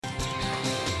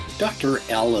Dr.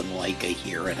 Alan Leica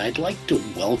here, and I'd like to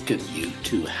welcome you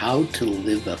to How to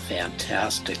Live a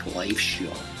Fantastic Life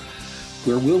show,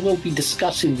 where we will be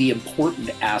discussing the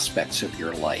important aspects of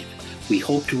your life. We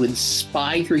hope to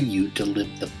inspire you to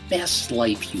live the best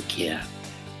life you can.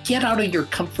 Get out of your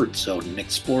comfort zone and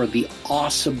explore the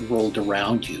awesome world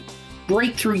around you.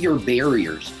 Break through your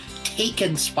barriers. Take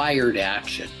inspired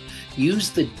action. Use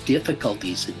the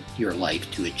difficulties in your life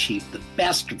to achieve the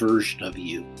best version of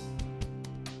you.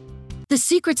 The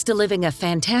Secrets to Living a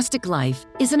Fantastic Life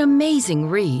is an amazing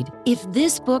read. If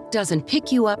this book doesn't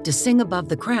pick you up to sing above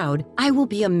the crowd, I will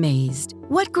be amazed.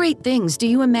 What great things do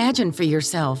you imagine for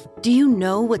yourself? Do you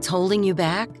know what's holding you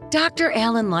back? Dr.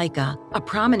 Alan Leica, a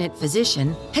prominent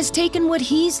physician, has taken what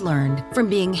he's learned from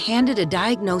being handed a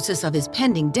diagnosis of his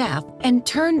pending death and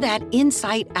turned that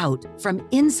insight out from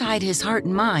inside his heart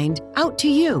and mind out to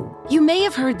you. You may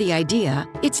have heard the idea,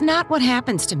 it's not what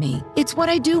happens to me, it's what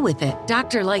I do with it.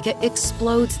 Dr. Leica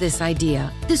explodes this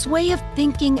idea, this way of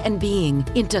thinking and being,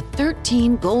 into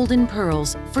 13 golden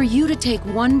pearls for you to take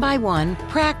one by one,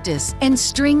 practice, and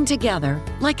string together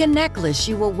like a necklace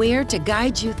you will wear to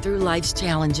guide you through life's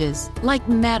challenges. Like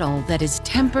metal that is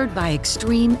tempered by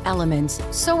extreme elements,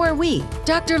 so are we.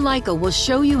 Dr. Leica will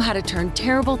show you how to turn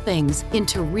terrible things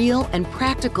into real and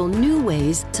practical new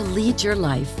ways to lead your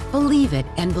life. Believe it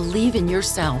and believe in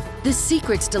yourself. The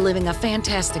Secrets to Living a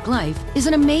Fantastic Life is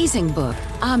an amazing book.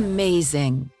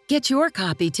 Amazing. Get your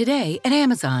copy today at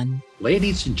Amazon.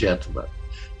 Ladies and gentlemen,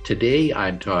 today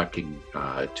I'm talking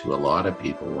to a lot of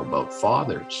people about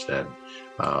fathers and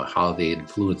how they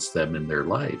influence them in their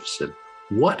lives and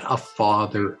what a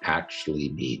father actually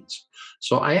means.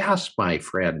 So I asked my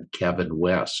friend Kevin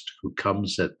West, who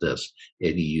comes at this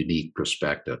in a unique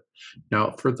perspective.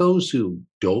 Now, for those who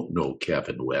don't know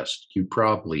Kevin West, you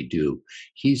probably do.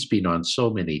 He's been on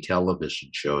so many television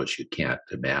shows you can't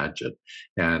imagine.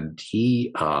 And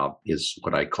he is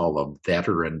what I call a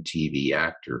veteran TV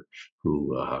actor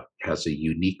who has a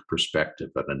unique perspective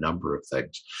on a number of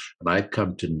things. And I've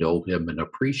come to know him and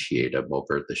appreciate him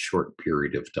over the short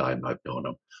period of time I've known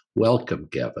him. Welcome,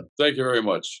 Kevin. Thank you very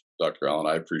much, Dr. Allen.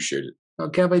 I appreciate it. Now,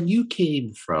 Kevin, you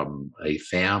came from a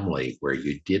family where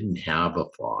you didn't have a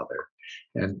father.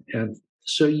 And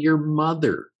so your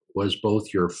mother was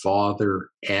both your father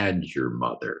and your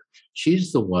mother.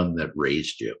 She's the one that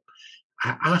raised you.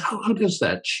 How does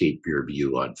that shape your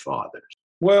view on fathers?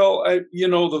 Well,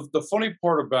 the funny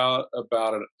part about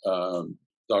it,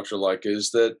 Dr. Leica,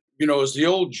 is that, as the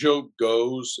old joke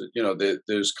goes,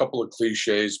 there's a couple of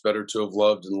cliches: better to have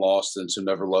loved and lost than to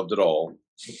never loved at all.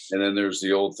 And then there's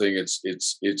the old thing: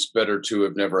 it's better to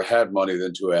have never had money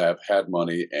than to have had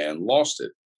money and lost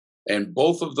it. And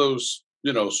both of those,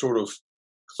 sort of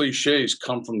cliches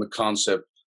come from the concept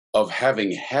of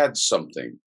having had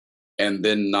something and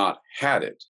then not had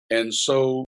it. And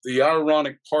so the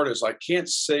ironic part is, I can't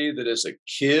say that as a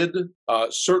kid.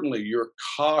 Certainly,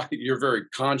 you're very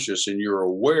conscious and you're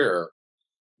aware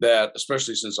that,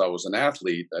 especially since I was an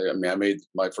athlete. I made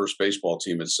my first baseball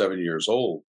team at 7 years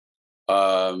old.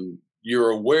 You're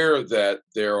aware that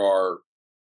there are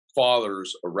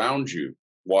fathers around you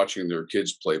watching their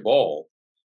kids play ball,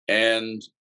 and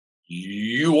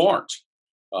you aren't.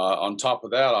 On top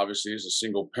of that, obviously, as a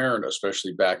single parent,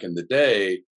 especially back in the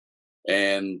day,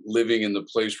 and living in the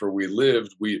place where we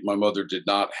lived, my mother did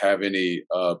not have any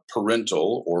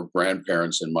parental or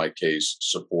grandparents, in my case,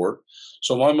 support.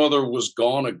 So my mother was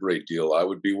gone a great deal. I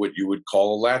would be what you would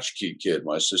call a latchkey kid.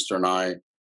 My sister and I,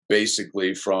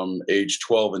 basically from age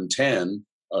 12 and 10,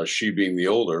 she being the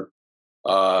older,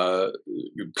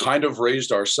 kind of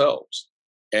raised ourselves.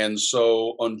 And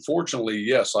so, unfortunately,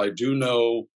 yes, I do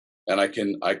know, and I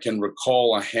can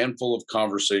recall a handful of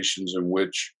conversations in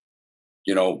which,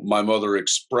 my mother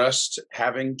expressed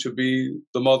having to be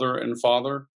the mother and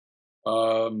father,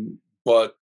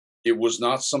 but it was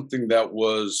not something that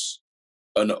was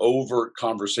an overt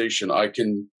conversation.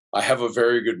 I have a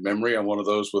very good memory. I'm one of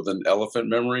those with an elephant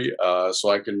memory,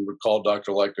 so I can recall,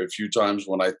 Dr. Leica, a few times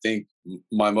when I think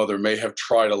my mother may have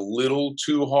tried a little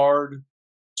too hard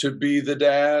to be the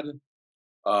dad,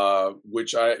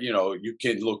 which you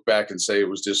can look back and say it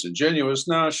was disingenuous.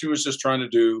 No, she was just trying to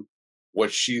do what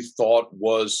she thought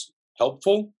was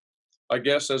helpful, I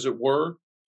guess, as it were.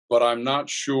 But I'm not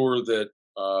sure that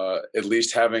at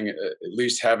least having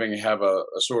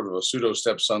a sort of a pseudo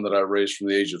stepson that I raised from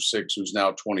the age of 6, who's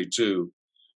now 22,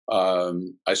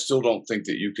 I still don't think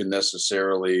that you can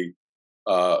necessarily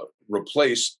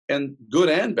replace, and good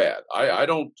and bad. I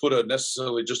don't put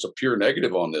necessarily just a pure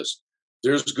negative on this.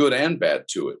 There's good and bad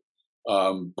to it.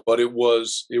 But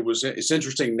it's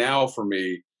interesting now for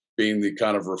me, being the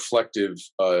kind of reflective,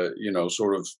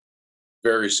 sort of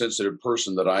very sensitive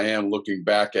person that I am, looking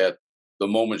back at the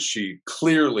moment she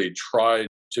clearly tried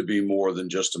to be more than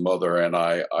just a mother, and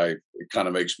it kind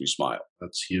of makes me smile.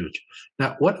 That's huge.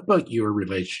 Now, what about your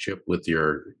relationship with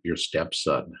your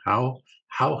stepson? How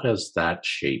has that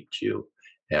shaped you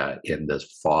in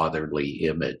this fatherly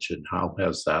image, and how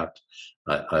has that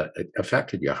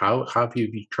affected you? How have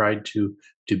you tried to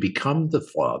become the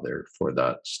father for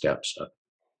that stepson?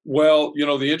 Well,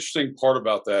 the interesting part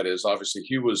about that is obviously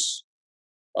he was.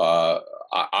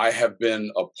 I have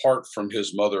been apart from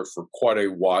his mother for quite a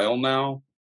while now.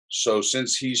 So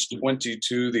since he's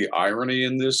 22, the irony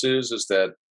in this is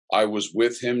that I was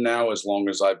with him now as long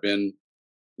as I've been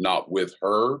not with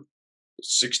her,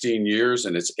 16 years,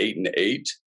 and it's 8 and 8.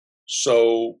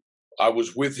 So I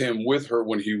was with her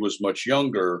when he was much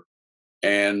younger.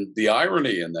 And the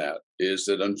irony in that is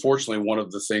that unfortunately, one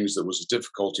of the things that was a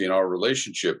difficulty in our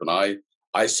relationship, and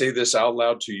I say this out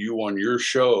loud to you on your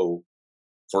show,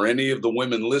 for any of the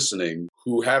women listening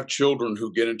who have children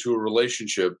who get into a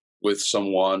relationship with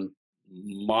someone,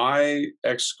 my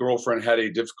ex-girlfriend had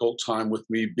a difficult time with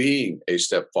me being a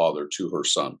stepfather to her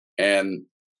son. And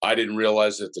I didn't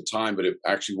realize at the time, but it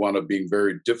actually wound up being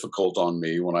very difficult on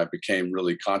me when I became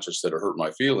really conscious that it hurt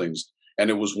my feelings. And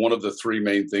it was one of the three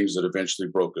main things that eventually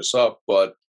broke us up.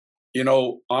 But,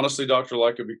 honestly, Dr.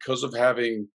 Leica, because of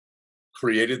having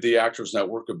created the Actors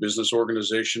Network, a business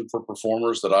organization for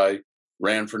performers that I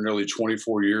ran for nearly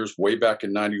 24 years, way back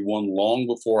in 91, long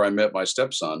before I met my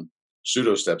stepson,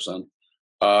 pseudo stepson,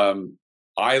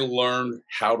 I learned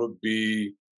how to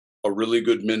be a really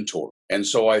good mentor. And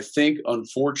so I think,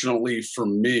 unfortunately for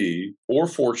me, or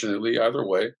fortunately, either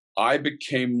way, I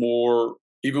became more,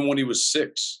 even when he was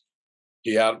 6,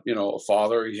 he had, a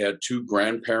father, he had 2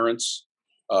 grandparents,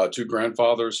 2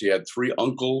 grandfathers, he had 3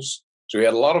 uncles. So he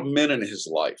had a lot of men in his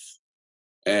life.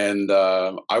 And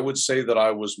I would say that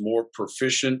I was more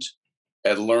proficient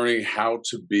at learning how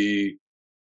to be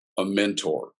a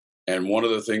mentor. And one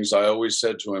of the things I always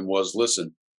said to him was,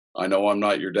 listen, I know I'm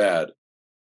not your dad,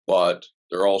 but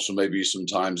there also may be some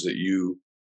times that you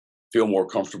feel more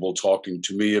comfortable talking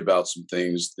to me about some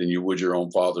things than you would your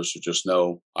own father. So just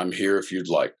know I'm here if you'd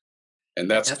like. And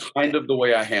that's kind of the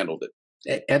way I handled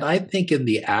it. And I think in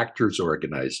the Actors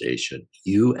Organization,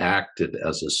 you acted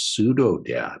as a pseudo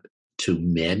dad to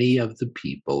many of the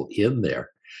people in there,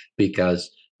 because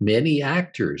many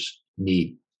actors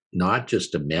need not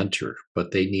just a mentor,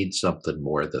 but they need something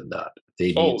more than that.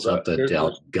 They need something to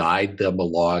help guide them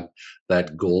along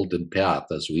that golden path,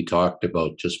 as we talked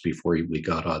about just before we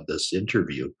got on this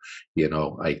interview.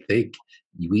 I think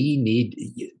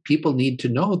people need to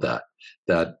know that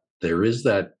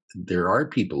there are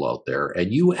people out there,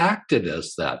 and you acted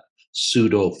as that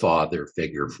pseudo father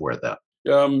figure for them.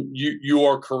 You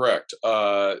are correct.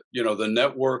 The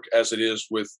network, as it is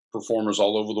with performers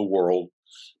all over the world,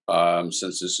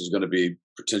 since this is going to be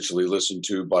potentially listened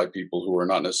to by people who are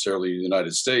not necessarily in the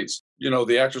United States,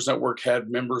 the Actors Network had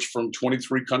members from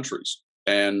 23 countries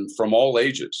and from all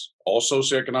ages, all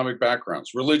socioeconomic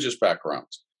backgrounds, religious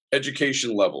backgrounds,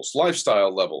 education levels,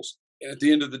 lifestyle levels. And at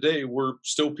the end of the day, we're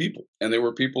still people. And they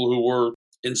were people who were,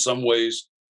 in some ways,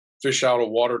 fish out of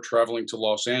water, traveling to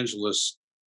Los Angeles,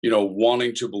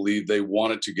 wanting to believe they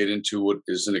wanted to get into what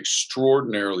is an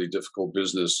extraordinarily difficult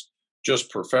business just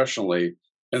professionally,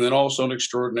 and then also an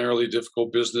extraordinarily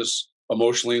difficult business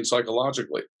emotionally and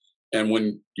psychologically. And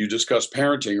when you discuss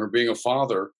parenting or being a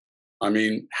father,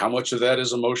 how much of that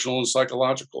is emotional and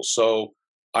psychological? So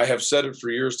I have said it for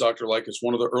years, Dr. Leica, it's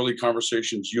one of the early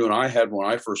conversations you and I had when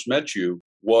I first met you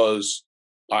was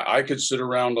I could sit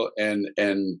around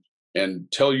and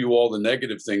tell you all the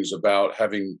negative things about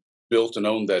having built and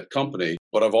owned that company,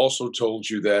 but I've also told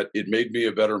you that it made me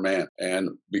a better man. And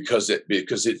because it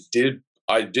did,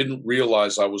 I didn't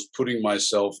realize I was putting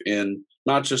myself in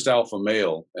not just alpha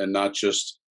male and not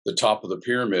just the top of the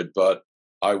pyramid, but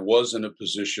I was in a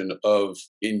position of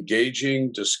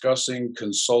engaging, discussing,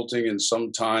 consulting, and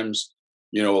sometimes,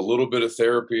 a little bit of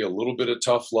therapy, a little bit of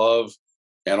tough love,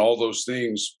 and all those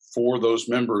things for those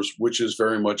members, which is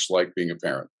very much like being a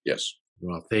parent. Yes.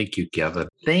 Well, thank you, Kevin.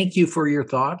 Thank you for your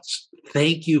thoughts.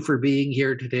 Thank you for being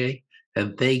here today.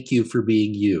 And thank you for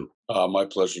being you. My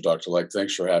pleasure, Dr. Leica.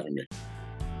 Thanks for having me.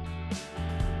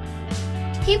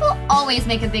 People always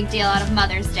make a big deal out of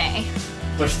Mother's Day.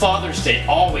 But Father's Day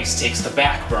always takes the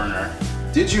back burner.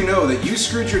 Did you know that you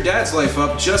screwed your dad's life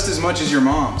up just as much as your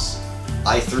mom's?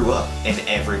 I threw up in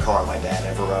every car my dad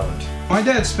ever owned. My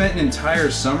dad spent an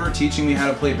entire summer teaching me how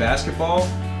to play basketball,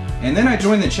 and then I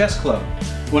joined the chess club.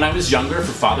 When I was younger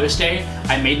for Father's Day,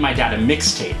 I made my dad a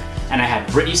mixtape, and I had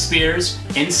Britney Spears,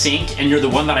 NSYNC, and You're the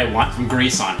One That I Want from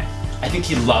Grease on it. I think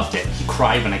he loved it. He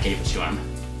cried when I gave it to him.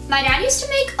 My dad used to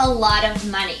make a lot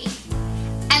of money.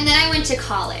 And then I went to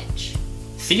college.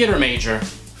 Theater major.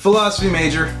 Philosophy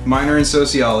major, minor in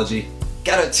sociology.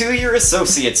 Got a 2-year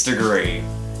associate's degree.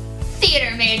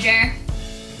 Theater major.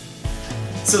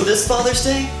 So this Father's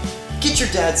Day, get your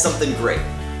dad something great.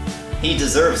 He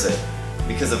deserves it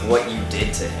because of what you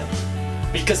did to him.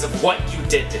 Because of what you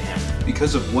did to him.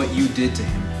 Because of what you did to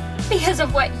him. Because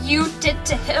of what you did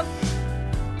to him.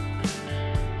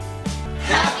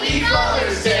 Happy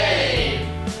Father's Day!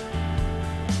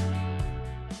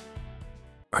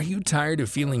 Are you tired of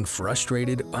feeling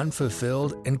frustrated,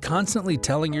 unfulfilled, and constantly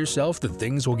telling yourself that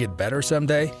things will get better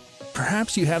someday?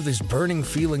 Perhaps you have this burning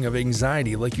feeling of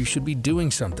anxiety like you should be doing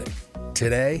something.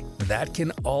 Today, that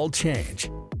can all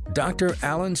change. Dr.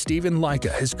 Alan Stephen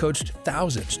Leica has coached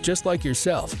thousands just like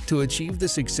yourself to achieve the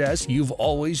success you've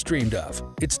always dreamed of.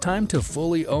 It's time to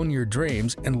fully own your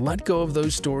dreams and let go of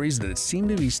those stories that seem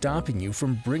to be stopping you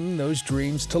from bringing those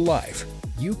dreams to life.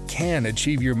 You can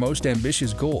achieve your most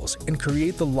ambitious goals and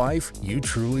create the life you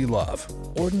truly love.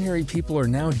 Ordinary people are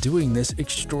now doing this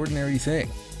extraordinary thing.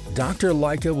 Dr.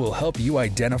 Leica will help you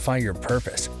identify your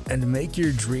purpose and make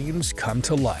your dreams come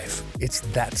to life. It's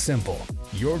that simple.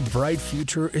 Your bright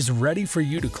future is ready for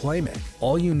you to claim it.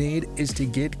 All you need is to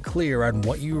get clear on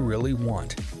what you really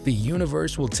want. The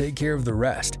universe will take care of the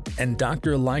rest, and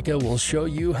Dr. Leica will show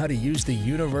you how to use the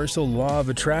universal law of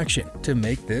attraction to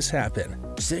make this happen.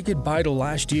 Say goodbye to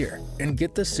last year and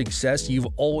get the success you've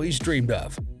always dreamed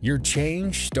of. Your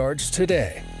change starts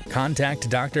today. Contact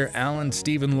Dr. Alan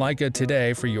Stephen Leica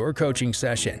today for your coaching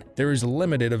session. There is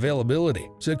limited availability,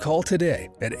 so call today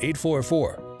at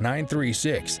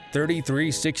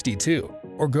 844-936-3362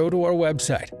 or go to our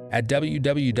website at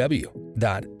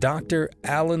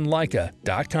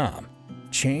www.dralanleica.com.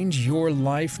 Change your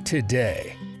life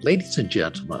today. Ladies and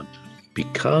gentlemen,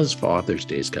 because Father's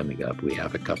Day is coming up, we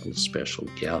have a couple of special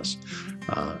guests.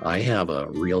 I have a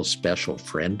real special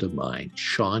friend of mine,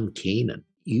 Sean Kanan.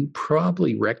 You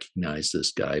probably recognize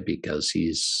this guy because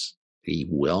he's a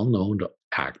well-known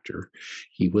actor.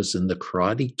 He was in The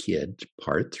Karate Kid,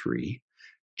 Part 3,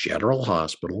 General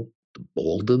Hospital, The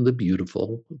Bold and the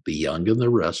Beautiful, The Young and the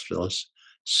Restless,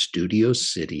 Studio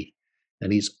City,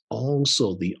 and he's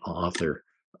also the author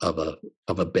of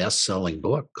a best-selling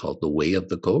book called The Way of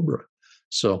the Cobra.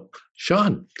 So,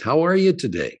 Sean, how are you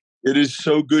today? It is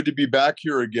so good to be back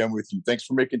here again with you. Thanks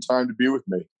for making time to be with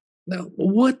me. Now,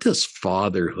 what does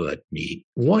fatherhood mean?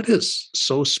 What is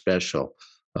so special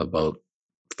about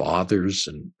fathers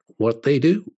and what they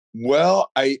do? Well,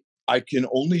 I can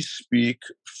only speak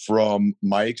from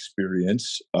my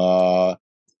experience,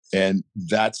 and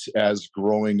that's as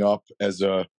growing up as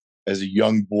a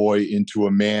young boy into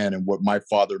a man, and what my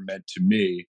father meant to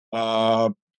me.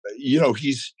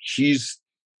 He's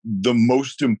the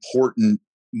most important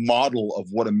model of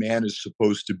what a man is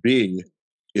supposed to be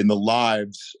in the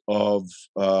lives of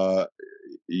a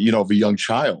young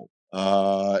child.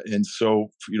 And so,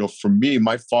 for me,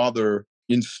 my father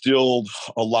instilled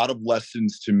a lot of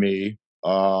lessons to me,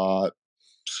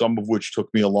 some of which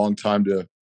took me a long time to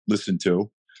listen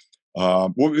to.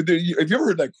 Have you ever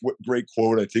heard that great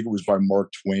quote? I think it was by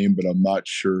Mark Twain, but I'm not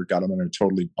sure. God, I'm going to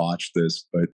totally botch this,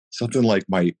 but something like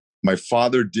my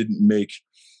father didn't make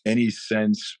any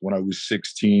sense when I was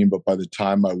 16, but by the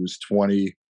time I was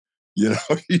 20, I'm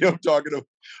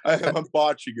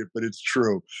botching it, but it's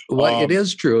true. Well, it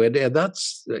is true, and it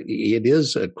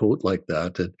is a quote like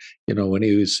that. And when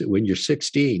you're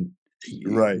 16,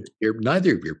 right,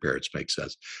 neither of your parents make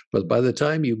sense. But by the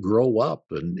time you grow up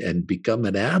and become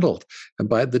an adult, and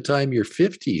by the time you're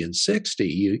 50 and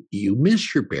 60, you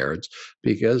miss your parents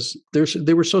because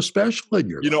they were so special in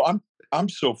your life. I'm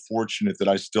so fortunate that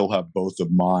I still have both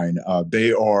of mine.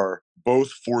 They are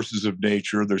both forces of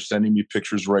nature. They're sending me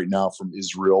pictures right now from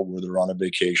Israel where they're on a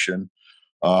vacation.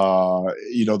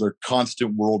 They're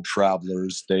constant world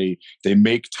travelers. They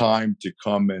make time to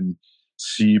come and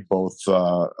see both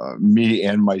me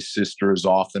and my sister as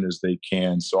often as they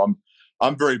can. So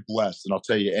I'm very blessed. And I'll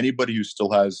tell you, anybody who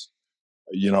still has,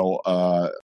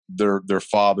 their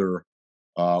father,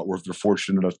 or if they're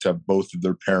fortunate enough to have both of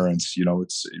their parents,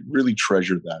 really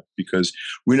treasure that, because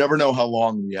we never know how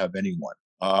long we have anyone.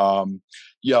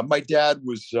 My dad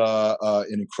was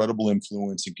an incredible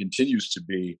influence and continues to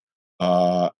be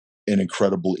an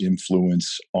incredible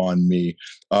influence on me.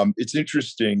 It's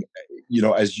interesting,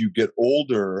 as you get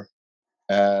older,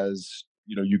 as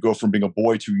you go from being a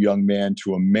boy to a young man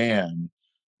to a man,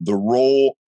 the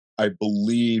role I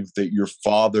believe that your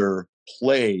father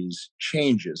plays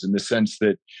changes in the sense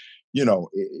that he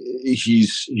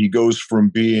goes from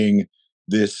being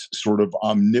this sort of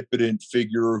omnipotent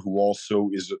figure who also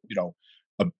is,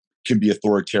 can be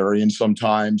authoritarian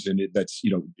sometimes, and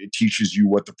it teaches you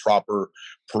what the proper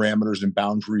parameters and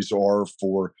boundaries are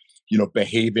for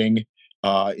behaving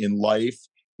in life.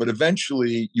 But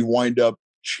eventually, you wind up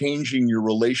changing your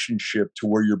relationship to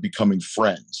where you're becoming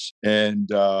friends, and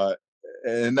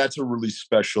that's a really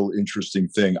special, interesting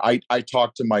thing. I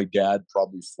talk to my dad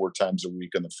probably 4 times a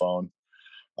week on the phone.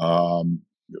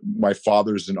 My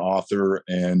father's an author,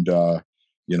 and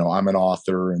I'm an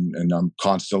author, and I'm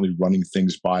constantly running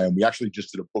things by him. We actually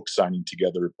just did a book signing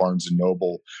together at Barnes and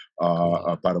Noble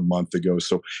about a month ago.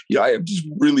 So I am just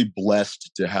really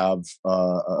blessed to have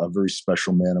a very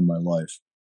special man in my life.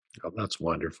 Oh, that's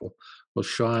wonderful. Well,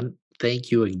 Sean, thank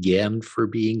you again for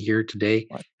being here today.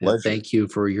 My pleasure. And thank you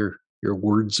for your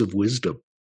words of wisdom.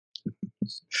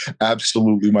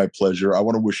 Absolutely my pleasure. I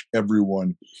want to wish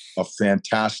everyone a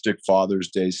fantastic Father's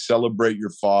Day. Celebrate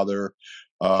your father.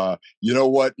 You know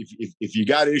what? If you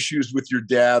got issues with your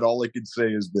dad, all I can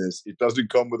say is this: it doesn't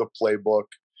come with a playbook.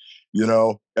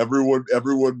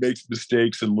 Everyone makes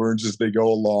mistakes and learns as they go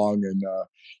along, and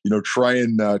try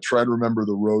to remember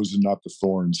the rose and not the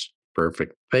thorns.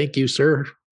 Perfect. Thank you, sir.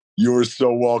 You're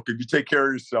so welcome. You take care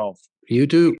of yourself. You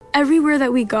too. Everywhere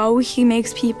that we go, he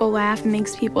makes people laugh and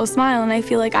makes people smile, and I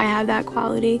feel like I have that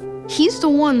quality. He's the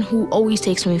one who always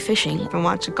takes me fishing. I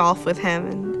watch golf with him,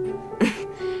 and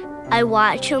I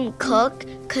watch him cook,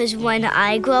 because when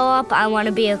I grow up, I want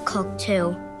to be a cook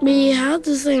too. We have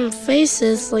the same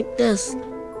faces like this.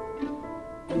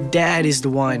 Dad is the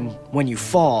one, when you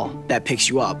fall, that picks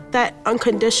you up. That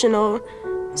unconditional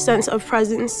sense of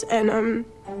presence and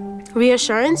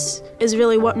reassurance is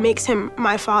really what makes him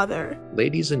my father.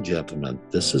 Ladies and gentlemen,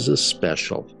 this is a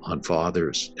special on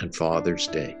Fathers and Father's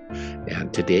Day.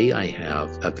 And today I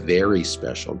have a very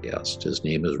special guest. His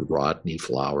name is Rodney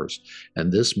Flowers.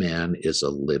 And this man is a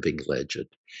living legend.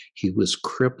 He was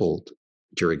crippled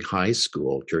during high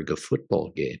school during a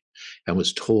football game and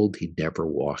was told he'd never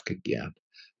walk again.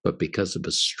 But because of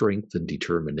his strength and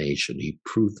determination, he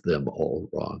proved them all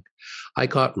wrong. I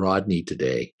got Rodney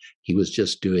today. He was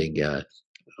just doing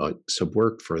some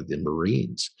work for the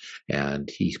Marines,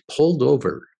 and he pulled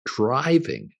over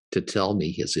driving to tell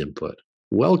me his input.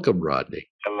 Welcome, Rodney.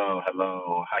 Hello.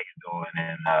 How you doing?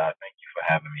 And thank you for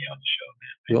having me on the show,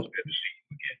 man. It's good to see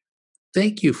you again.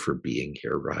 Thank you for being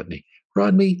here, Rodney.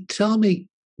 Rodney, tell me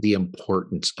the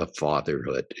importance of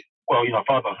fatherhood. Well,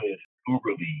 fatherhood is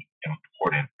really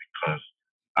important because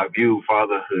I view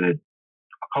fatherhood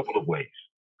a couple of ways.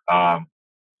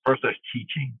 First, there's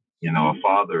teaching. A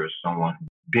father is someone who's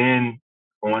been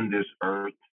on this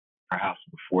earth perhaps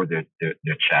before their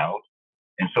child,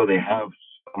 and so they have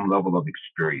some level of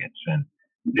experience, and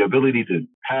the ability to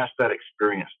pass that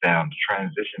experience down, to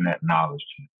transition that knowledge,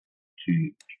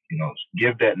 to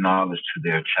give that knowledge to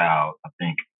their child, I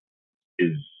think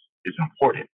is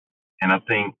important. And I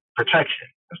think protection.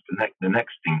 That's the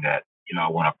next thing that, I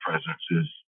want to presence is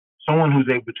someone who's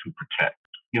able to protect.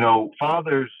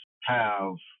 Fathers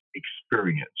have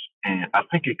experience, and I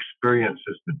think experience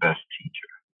is the best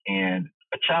teacher. And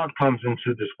a child comes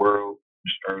into this world,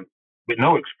 this earth, with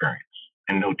no experience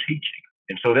and no teaching.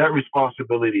 And so that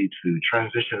responsibility to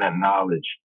transition that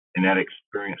knowledge and that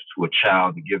experience to a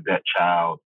child, to give that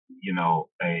child,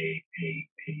 a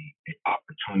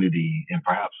opportunity, and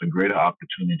perhaps a greater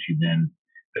opportunity than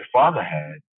their father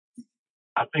had,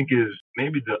 I think is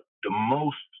maybe the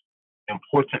most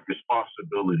important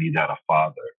responsibility that a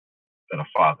father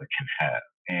can have.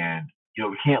 And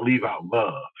we can't leave out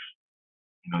love,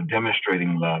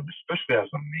 demonstrating love, especially as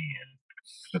a man.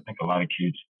 Because I think a lot of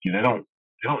kids, they don't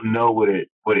know what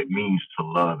it means to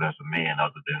love as a man,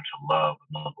 other than to love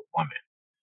another woman,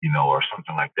 or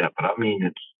something like that. But I mean,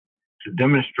 it's to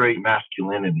demonstrate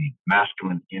masculine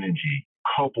energy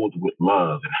coupled with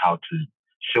love, and how to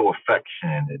show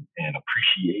affection and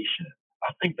appreciation.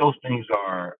 I think those things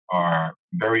are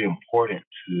very important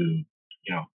to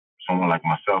someone like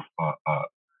myself, a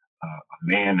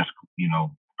man that's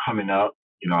coming up.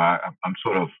 I'm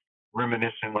sort of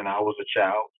reminiscing when I was a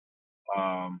child.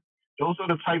 Those are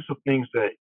the types of things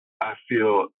that I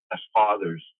feel as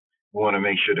fathers we want to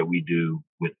make sure that we do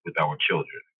with our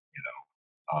children.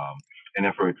 And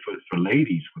then for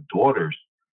ladies, for daughters,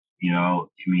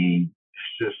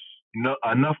 it's just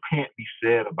enough can't be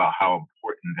said about how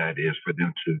important that is for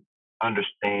them to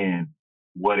understand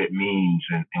what it means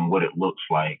and what it looks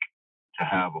like to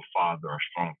have a father, a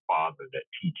strong father that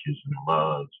teaches and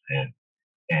loves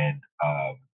and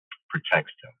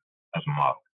protects them as a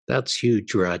model. That's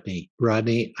huge, Rodney.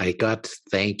 Rodney, I got to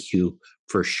thank you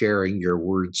for sharing your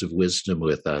words of wisdom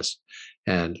with us.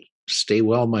 And stay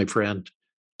well, my friend.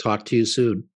 Talk to you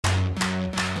soon.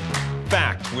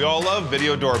 Fact, we all love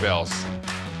video doorbells.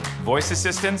 Voice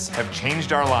assistants have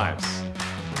changed our lives.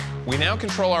 We now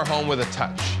control our home with a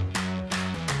touch.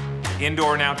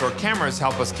 Indoor and outdoor cameras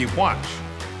help us keep watch.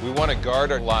 We want to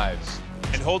guard our lives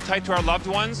and hold tight to our loved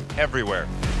ones everywhere.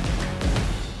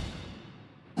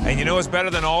 And you know what's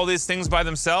better than all these things by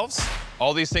themselves?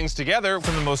 All these things together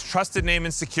from the most trusted name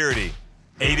in security,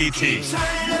 ADT.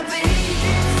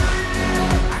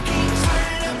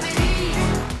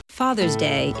 Father's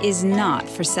Day is not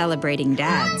for celebrating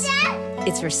dads.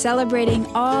 It's for celebrating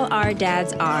all our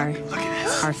dads are.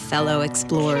 Our fellow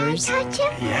explorers.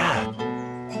 Yeah.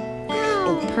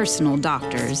 Personal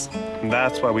doctors.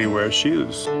 That's why we wear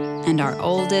shoes. And our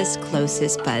oldest,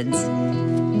 closest buds.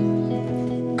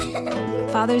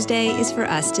 Father's Day is for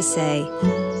us to say,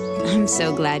 I'm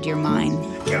so glad you're mine.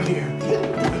 Come here.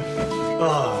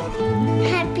 Oh.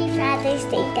 Happy Father's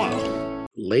Day, Daddy.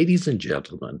 Ladies and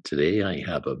gentlemen, today I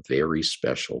have a very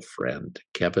special friend,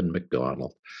 Kevin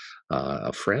McDonald,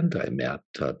 a friend I met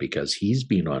because he's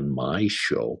been on my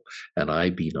show and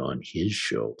I've been on his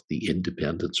show, The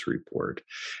Independence Report,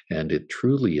 and it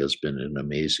truly has been an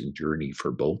amazing journey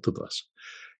for both of us.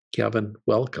 Kevin,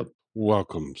 welcome.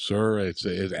 Welcome, sir.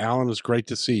 Alan, it's great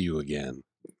to see you again.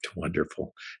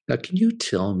 Wonderful. Now, can you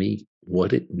tell me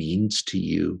what it means to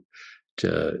you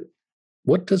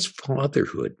what does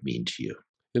fatherhood mean to you?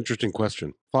 Interesting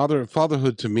question.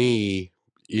 Fatherhood to me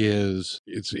is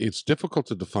it's difficult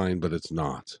to define, but it's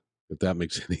not, if that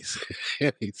makes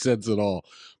any sense at all.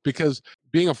 Because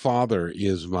being a father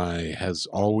has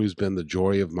always been the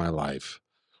joy of my life,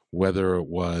 whether it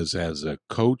was as a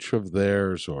coach of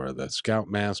theirs or the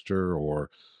scoutmaster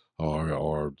or on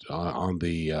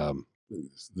the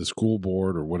school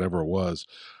board or whatever it was.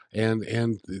 And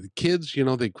the kids,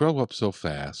 they grow up so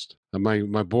fast. And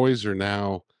my boys are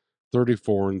now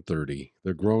 34 and 30.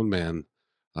 They're grown men.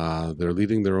 They're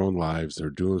leading their own lives. They're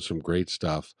doing some great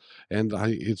stuff. And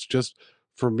it's just,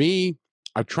 for me,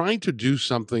 I'm trying to do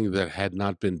something that had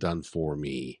not been done for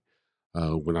me.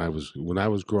 When I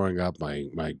was growing up,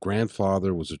 my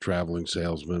grandfather was a traveling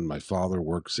salesman. My father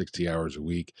worked 60 hours a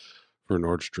week for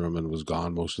Nordstrom and was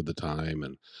gone most of the time.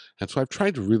 And so I've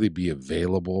tried to really be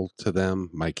available to them,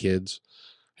 my kids,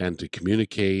 and to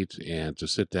communicate and to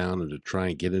sit down and to try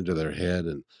and get into their head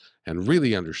and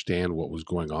really understand what was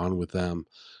going on with them.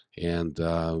 And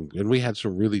we had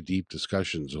some really deep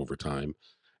discussions over time.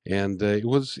 And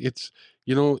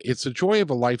it's a joy of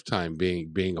a lifetime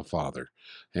being a father.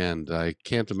 And I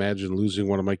can't imagine losing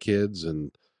one of my kids.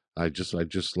 And I just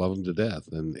love them to death.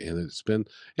 And it's been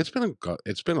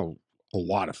a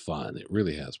lot of fun. It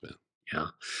really has been. Yeah.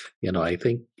 I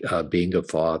think being a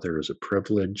father is a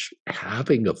privilege.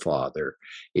 Having a father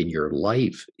in your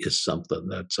life is something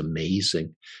that's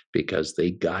amazing because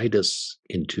they guide us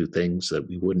into things that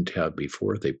we wouldn't have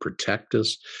before. They protect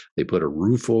us. They put a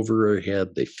roof over our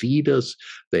head. They feed us.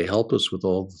 They help us with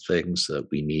all the things that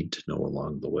we need to know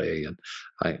along the way. And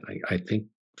I think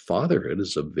fatherhood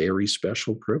is a very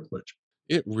special privilege.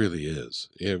 It really is.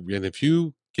 And if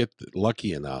you get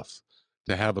lucky enough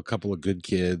to have a couple of good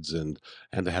kids and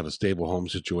to have a stable home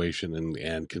situation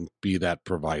and can be that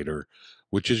provider,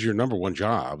 which is your number one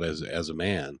job as a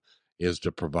man, is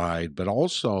to provide, but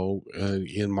also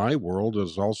in my world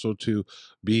is also to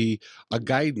be a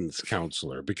guidance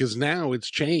counselor, because now it's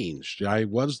changed. I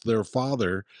was their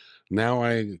father. Now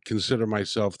I consider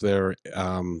myself their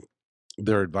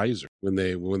advisor when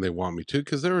they want me to,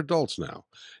 because they're adults now,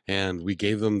 and we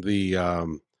gave them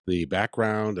the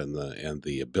background and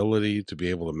the ability to be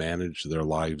able to manage their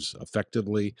lives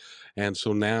effectively. And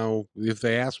so now if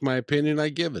they ask my opinion, I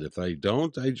give it. If I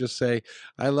don't, I just say,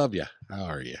 I love you. How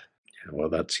are you? Yeah, well,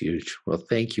 that's huge. Well,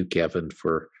 thank you, Kevin,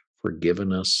 for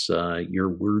giving us your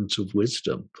words of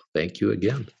wisdom. Thank you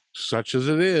again. Such as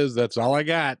it is, that's all I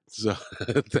got. So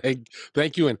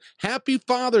thank you, and happy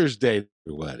Father's Day,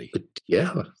 everybody.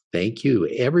 Yeah, thank you,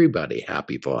 everybody.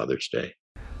 Happy Father's Day.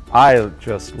 I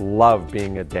just love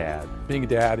being a dad. Being a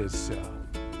dad is the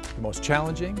most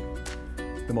challenging,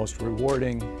 the most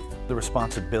rewarding. The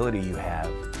responsibility you have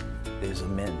is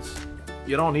immense.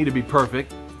 You don't need to be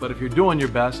perfect, but if you're doing your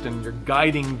best and you're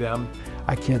guiding them.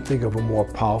 I can't think of a more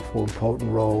powerful and potent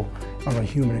role on a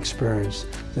human experience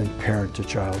than parent to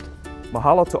child.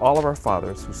 Mahalo to all of our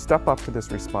fathers who step up to this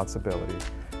responsibility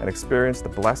and experience the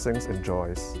blessings and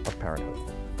joys of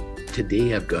parenthood.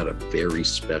 Today I've got a very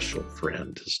special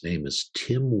friend. His name is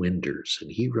Tim Winders,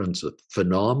 and he runs a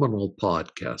phenomenal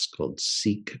podcast called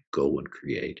Seek, Go, and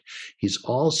Create. He's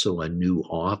also a new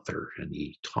author, and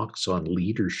he talks on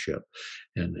leadership,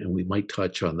 and we might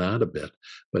touch on that a bit.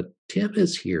 But Tim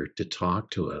is here to talk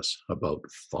to us about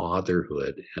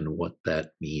fatherhood and what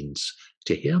that means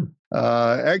to him.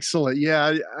 Excellent.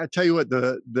 Yeah, I tell you what,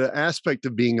 the aspect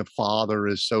of being a father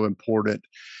is so important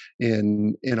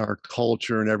in our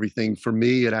culture and everything. For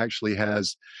me, it actually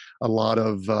has a lot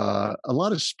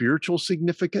of spiritual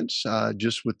significance,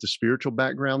 just with the spiritual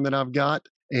background that I've got.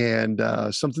 And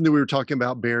something that we were talking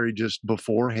about, Barry, just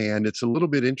beforehand, it's a little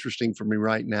bit interesting for me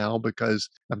right now because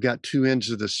I've got two ends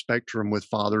of the spectrum with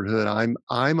fatherhood.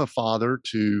 I'm a father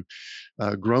to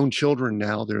grown children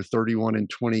now. They're 31 and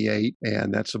 28,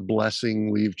 and that's a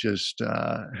blessing. We've just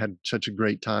had such a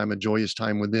great time, a joyous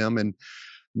time with them. And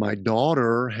my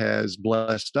daughter has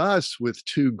blessed us with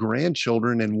two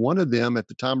grandchildren, and one of them at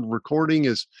the time of recording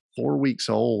is 4 weeks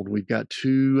old. We've got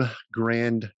two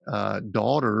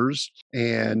daughters,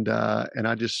 and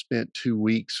I just spent 2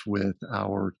 weeks with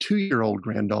our 2-year-old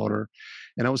granddaughter.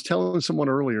 And I was telling someone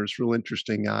earlier, it's real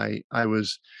interesting. I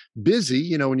was busy,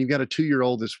 you know, when you've got a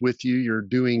 2-year-old that's with you, you're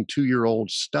doing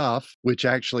 2-year-old stuff, which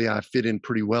actually I fit in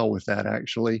pretty well with that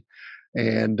actually.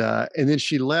 And then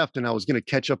she left, and I was going to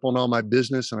catch up on all my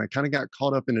business, and I kind of got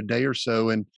caught up in a day or so.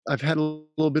 And I've had a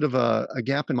little bit of a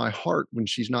gap in my heart when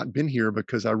she's not been here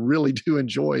because I really do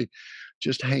enjoy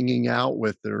just hanging out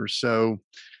with her. So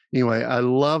anyway, I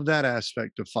love that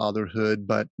aspect of fatherhood.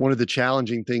 But one of the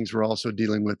challenging things we're also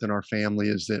dealing with in our family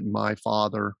is that my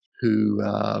father, who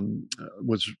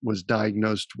was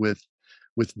diagnosed with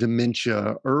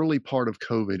dementia early part of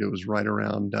COVID, it was right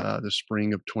around the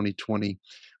spring of 2020.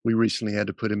 We recently had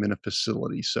to put him in a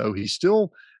facility. So he's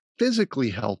still physically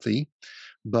healthy,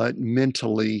 but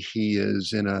mentally he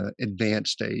is in an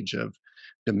advanced stage of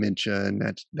dementia, and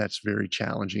that's very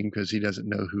challenging because he doesn't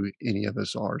know who any of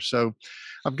us are. So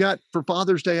for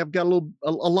Father's Day, I've got a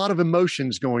lot of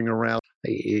emotions going around.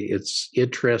 It's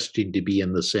interesting to be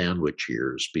in the sandwich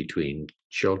years between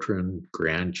children,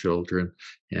 grandchildren,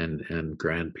 and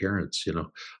grandparents. You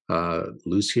know,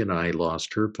 Lucy and I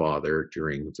lost her father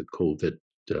during the COVID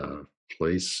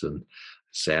place, and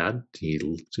sad.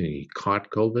 He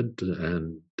caught COVID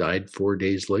and died 4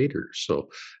 days later. So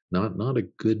not a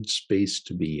good space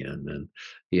to be in. And,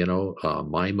 you know,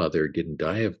 my mother didn't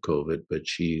die of COVID, but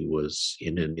she was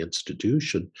in an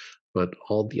institution. But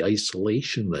all the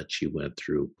isolation that she went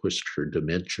through pushed her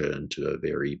dementia into a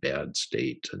very bad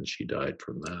state, and she died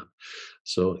from that.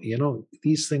 So, you know,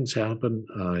 these things happen.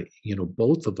 You know,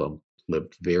 both of them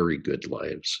lived very good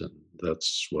lives, and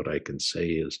that's what I can say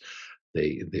is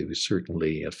they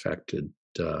certainly affected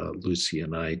Lucy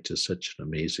and I to such an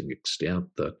amazing extent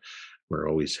that we're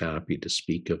always happy to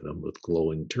speak of them with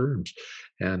glowing terms.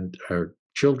 And our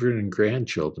children and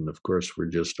grandchildren, of course, we're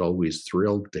just always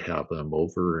thrilled to have them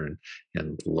over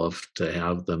and love to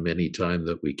have them anytime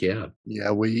that we can.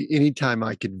 Yeah, anytime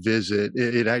I could visit,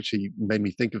 it actually made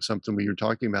me think of something when you were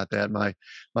talking about that. My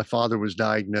father was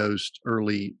diagnosed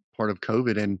early part of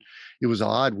COVID, and it was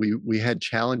odd. We had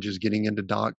challenges getting into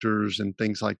doctors and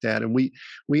things like that. And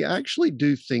we actually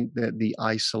do think that the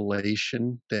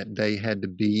isolation that they had to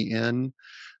be in,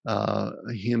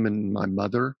 him and my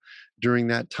mother, during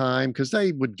that time, because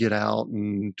they would get out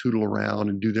and tootle around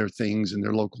and do their things in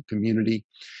their local community.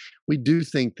 We do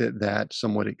think that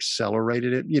somewhat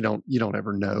accelerated it. You don't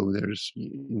ever know. There's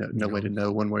no way to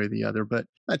know one way or the other, but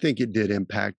I think it did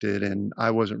impact it. And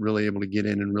I wasn't really able to get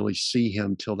in and really see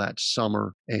him till that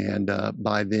summer. And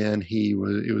by then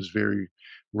it was very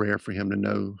rare for him to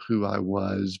know who I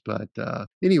was. But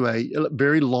anyway,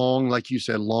 very long, like you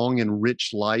said, long and rich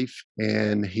life.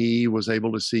 And he was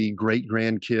able to see great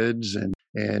grandkids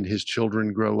and his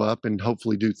children grow up and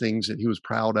hopefully do things that he was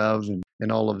proud of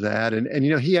and all of that. And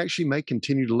you know, he actually may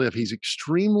continue to live. He's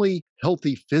extremely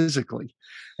healthy physically,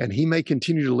 and he may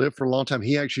continue to live for a long time.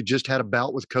 He actually just had a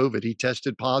bout with COVID. He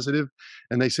tested positive,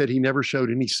 and they said he never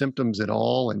showed any symptoms at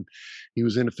all. And he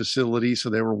was in a facility, so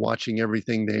they were watching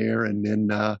everything there. And then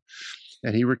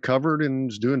and he recovered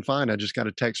and is doing fine. I just got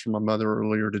a text from my mother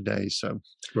earlier today. So,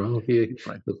 well,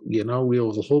 you know,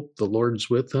 we'll hope the Lord's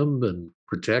with him and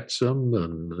protects him.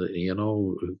 And, you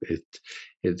know,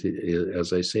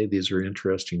 as I say, these are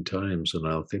interesting times, and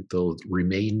I think they'll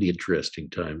remain interesting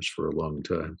times for a long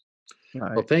time.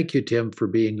 Right. Well, thank you, Tim, for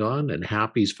being on, and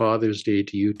happy Father's Day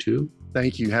to you too.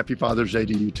 Thank you. Happy Father's Day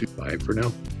to you too. Bye for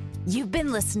now. You've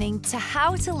been listening to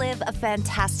How to Live a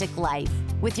Fantastic Life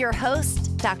with your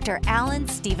host, Dr. Alan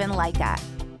Stephen Leica.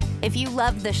 If you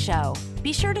loved the show,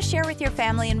 be sure to share with your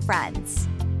family and friends.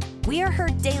 We are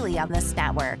heard daily on this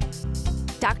network.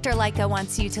 Dr. Lyka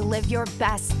wants you to live your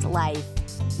best life.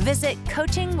 Visit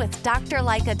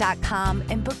coachingwithdrlyka.com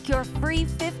and book your free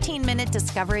 15-minute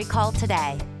discovery call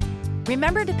today.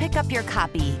 Remember to pick up your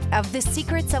copy of The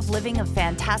Secrets of Living a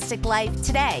Fantastic Life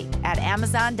today at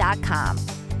Amazon.com.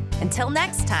 Until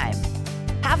next time,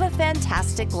 have a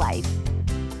fantastic life.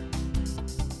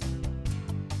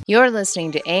 You're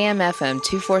listening to AM/FM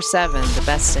 247, the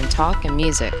best in talk and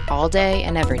music, all day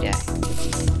and every day.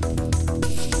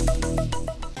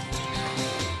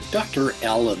 Dr.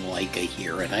 Alan Lyka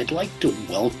here, and I'd like to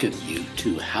welcome you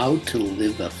to How to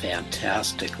Live a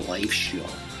Fantastic Life show,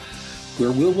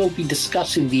 where we will be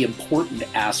discussing the important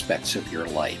aspects of your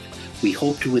life. We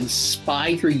hope to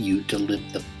inspire you to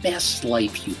live the best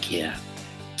life you can.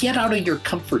 Get out of your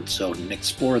comfort zone and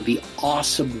explore the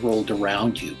awesome world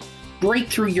around you. Break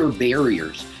through your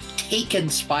barriers. Take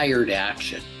inspired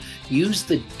action. Use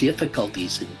the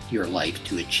difficulties in your life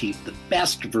to achieve the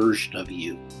best version of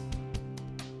you.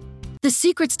 The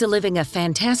Secrets to Living a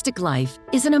Fantastic Life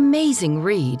is an amazing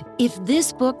read. If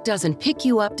this book doesn't pick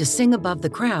you up to sing above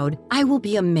the crowd, I will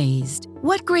be amazed.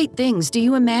 What great things do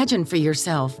you imagine for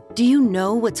yourself? Do you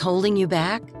know what's holding you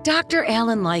back? Dr.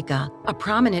 Alan Lyka, a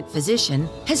prominent physician,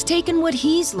 has taken what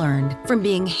he's learned from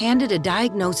being handed a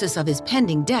diagnosis of his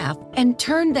pending death and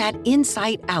turned that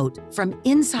insight out from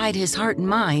inside his heart and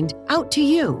mind out to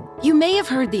you. You may have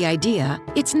heard the idea,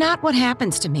 it's not what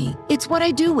happens to me, it's what I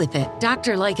do with it.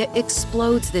 Dr. Lyka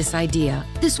explodes this idea,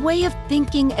 this way of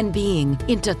thinking and being,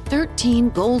 into 13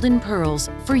 golden pearls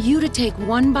for you to take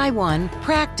one by one,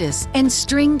 practice, and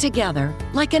string together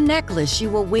like a necklace you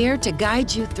will wear to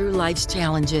guide you through life's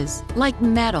challenges. Like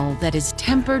metal that is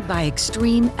tempered by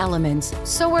extreme elements,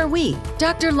 so are we.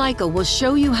 Dr. Lyka will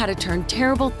show you how to turn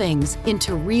terrible things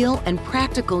into real and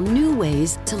practical new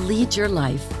ways to lead your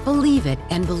life. Believe it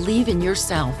and believe in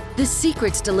yourself. The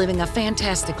Secrets to Living a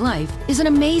Fantastic Life is an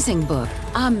amazing book.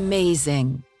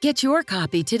 Amazing. Get your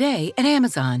copy today at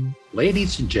Amazon.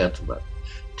 Ladies and gentlemen,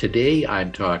 today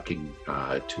I'm talking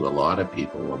to a lot of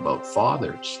people about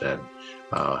fathers and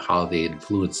how they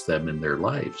influence them in their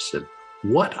lives and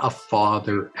what a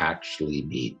father actually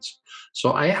means.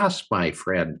 So I asked my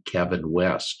friend Kevin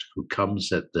West, who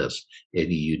comes at this in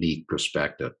a unique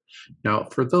perspective. Now,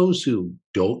 for those who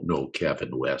don't know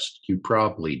Kevin West, you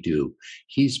probably do.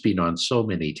 He's been on so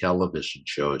many television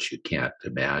shows you can't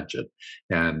imagine.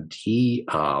 And he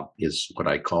is what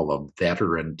I call a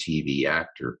veteran TV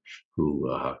actor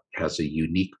who has a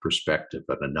unique perspective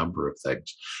on a number of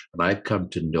things. And I've come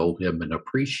to know him and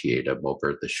appreciate him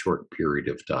over the short period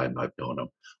of time I've known him.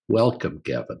 Welcome,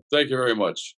 Kevin. Thank you very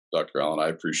much, Dr. Allen. I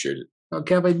appreciate it. Now,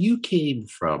 Kevin, you came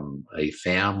from a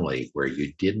family where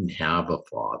you didn't have a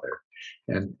father.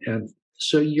 And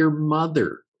so your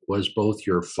mother was both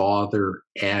your father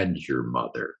and your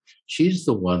mother. She's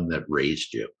the one that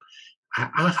raised you.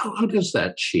 How does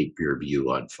that shape your view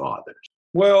on fathers?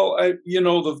 Well,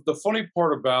 the funny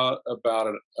part about it,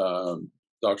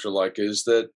 Dr. Lyka, is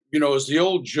that, as the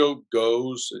old joke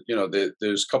goes,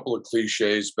 there's a couple of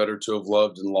cliches: better to have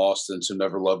loved and lost than to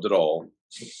never loved at all.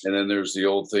 And then there's the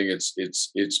old thing: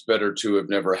 it's better to have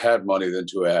never had money than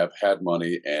to have had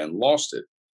money and lost it.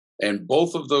 And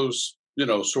both of those,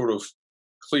 sort of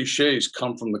cliches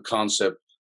come from the concept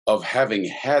of having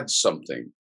had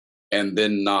something and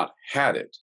then not had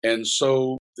it. And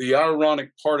so the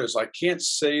ironic part is, I can't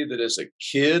say that as a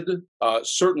kid,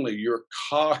 certainly you're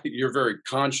very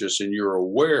conscious and you're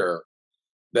aware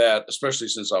that, especially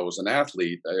since I was an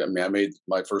athlete, I made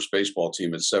my first baseball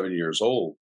team at 7 years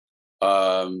old.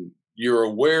 You're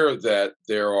aware that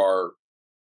there are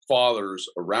fathers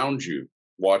around you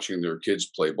watching their kids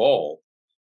play ball,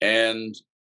 and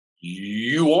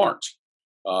you aren't.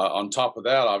 On top of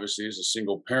that, obviously, as a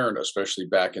single parent, especially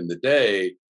back in the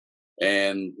day,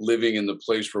 and living in the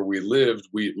place where we lived,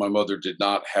 my mother did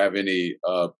not have any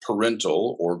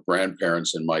parental or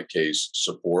grandparents, in my case,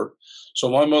 support. So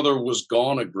my mother was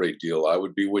gone a great deal. I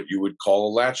would be what you would call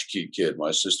a latchkey kid.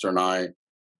 My sister and I,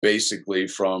 basically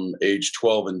from age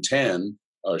 12 and 10,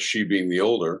 she being the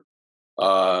older,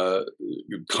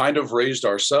 kind of raised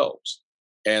ourselves.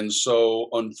 And so,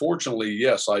 unfortunately,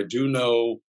 yes, I do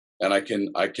know, and I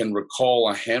can recall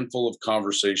a handful of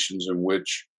conversations in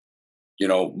which,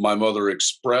 my mother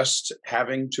expressed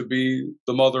having to be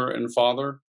the mother and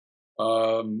father,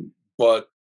 but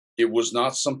it was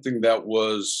not something that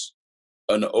was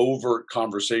an overt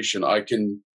conversation. I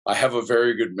have a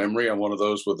very good memory. I'm one of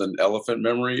those with an elephant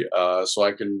memory. So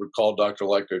I can recall, Dr.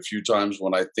 Lyka, a few times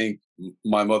when I think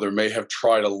my mother may have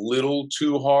tried a little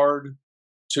too hard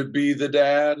to be the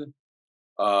dad.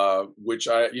 which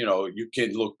you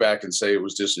can look back and say it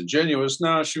was disingenuous.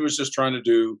 No, she was just trying to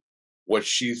do what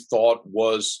she thought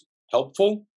was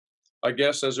helpful, I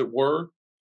guess, as it were.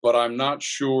 But I'm not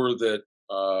sure that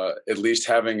at least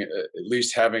having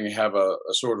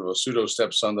a sort of a pseudo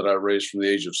stepson that I raised from the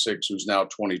age of 6, who's now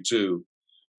 22.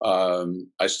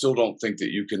 I still don't think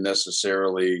that you can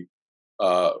necessarily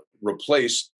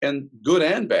replace, and good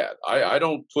and bad. I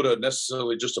don't put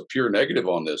necessarily just a pure negative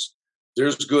on this.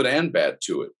 There's good and bad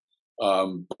to it.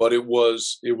 But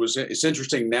it's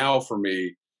interesting now for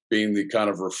me, being the kind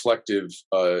of reflective,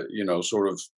 sort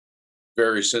of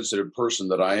very sensitive person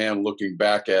that I am, looking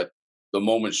back at the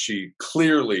moment she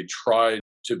clearly tried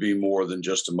to be more than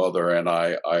just a mother, and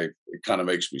it kind of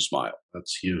makes me smile.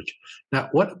 That's huge. Now,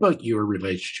 what about your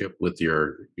relationship with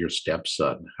your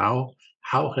stepson?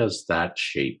 How has that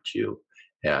shaped you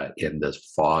in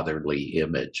this fatherly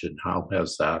image, and how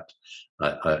has that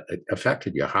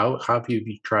affected you? How have you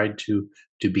tried to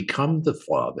become the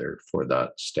father for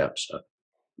that stepson?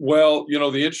 Well,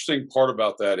 the interesting part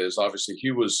about that is obviously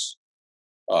he was.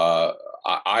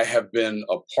 I have been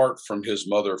apart from his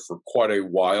mother for quite a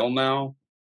while now.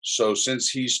 So since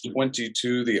he's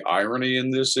 22, the irony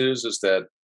in this is that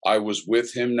I was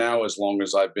with him now as long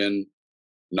as I've been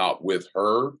not with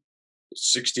her.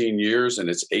 16 years, and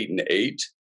it's 8 and 8.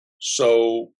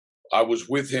 So I was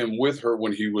with her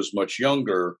when he was much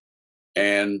younger.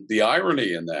 And the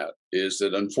irony in that is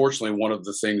that unfortunately, one of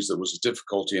the things that was a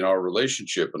difficulty in our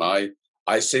relationship, and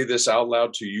I say this out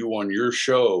loud to you on your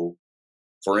show,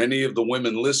 for any of the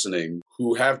women listening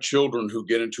who have children who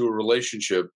get into a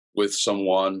relationship with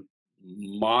someone,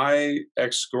 my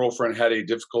ex-girlfriend had a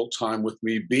difficult time with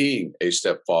me being a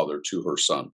stepfather to her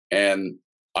son. And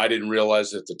I didn't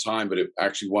realize at the time, but it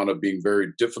actually wound up being very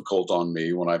difficult on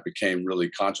me when I became really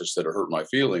conscious that it hurt my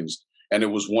feelings. And it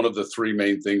was one of the 3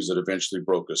 main things that eventually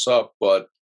broke us up. But,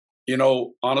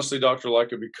 honestly, Dr.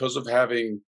 Leica, because of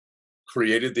having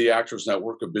created the Actors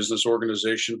Network, a business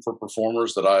organization for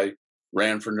performers that I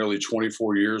ran for nearly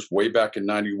 24 years, way back in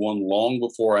 91, long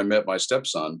before I met my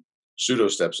stepson, pseudo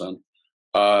stepson,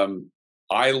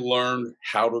 I learned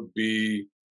how to be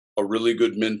a really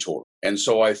good mentor. And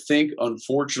so I think,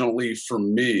 unfortunately for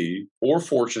me, or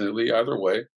fortunately, either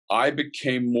way, I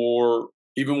became more,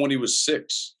 even when he was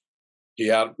 6, he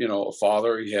had, a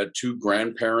father, he had 2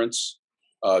 grandparents,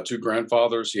 2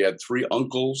 grandfathers, he had 3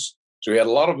 uncles. So he had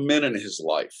a lot of men in his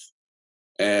life.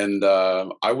 And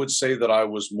I would say that I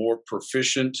was more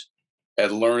proficient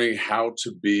at learning how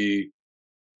to be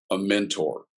a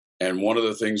mentor. And one of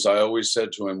the things I always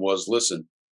said to him was, listen,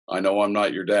 I know I'm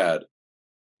not your dad,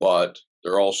 but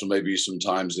there also may be some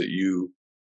times that you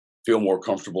feel more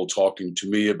comfortable talking to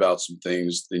me about some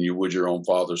things than you would your own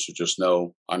father. So just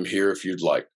know I'm here if you'd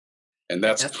like. And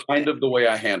that's kind of the way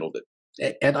I handled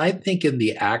it. And I think in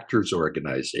the Actors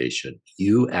Organization,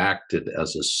 you acted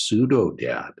as a pseudo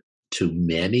dad to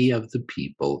many of the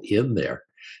people in there,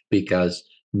 because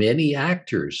many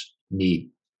actors need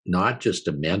not just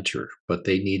a mentor, but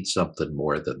they need something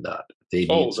more than that. They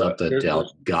need something to help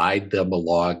guide them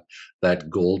along that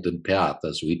golden path,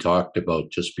 as we talked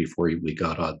about just before we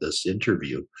got on this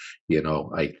interview.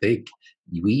 I think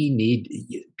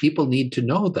people need to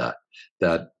know that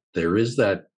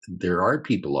there are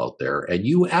people out there, and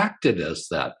you acted as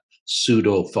that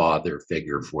pseudo father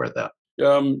figure for them.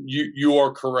 You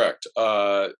are correct.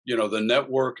 The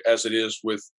network, as it is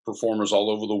with performers all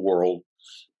over the world,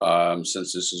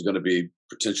 since this is going to be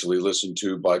potentially listened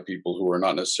to by people who are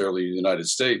not necessarily in the United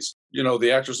States,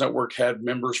 the Actors Network had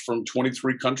members from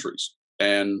 23 countries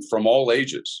and from all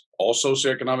ages, all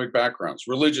socioeconomic backgrounds,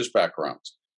 religious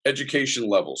backgrounds, education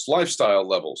levels, lifestyle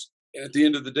levels. And at the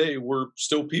end of the day, we're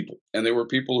still people. And they were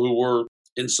people who were,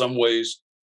 in some ways,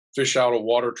 fish out of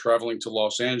water traveling to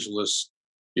Los Angeles,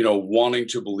 wanting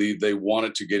to believe they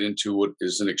wanted to get into what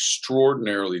is an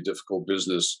extraordinarily difficult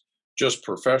business just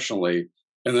professionally,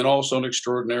 and then also an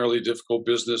extraordinarily difficult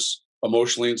business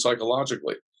emotionally and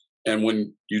psychologically. And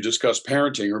when you discuss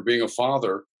parenting or being a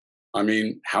father, I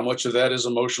mean, how much of that is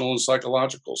emotional and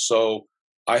psychological? So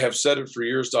I have said it for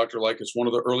years, Dr. Leica, it's one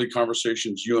of the early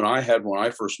conversations you and I had when I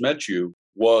first met you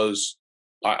was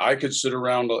I could sit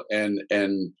around and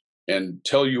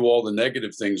tell you all the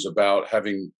negative things about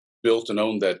having built and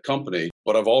owned that company,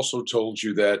 but I've also told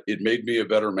you that it made me a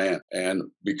better man. And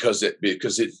because it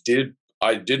did,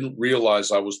 I didn't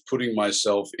realize I was putting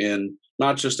myself in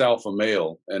not just alpha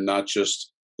male and not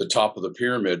just the top of the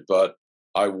pyramid, but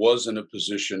I was in a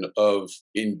position of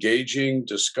engaging,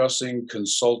 discussing,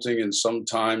 consulting, and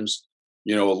sometimes,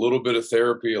 a little bit of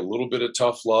therapy, a little bit of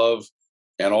tough love,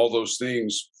 and all those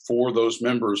things for those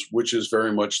members, which is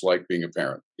very much like being a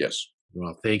parent. Yes.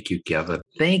 Well, thank you, Kevin.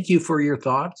 Thank you for your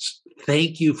thoughts.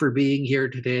 Thank you for being here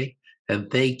today.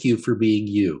 And thank you for being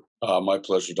you. My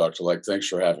pleasure, Dr. Like. Thanks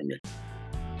for having me.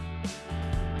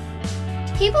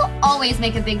 People always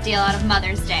make a big deal out of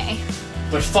Mother's Day.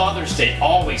 But Father's Day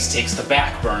always takes the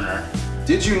back burner.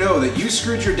 Did you know that you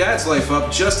screwed your dad's life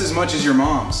up just as much as your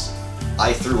mom's?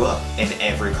 I threw up in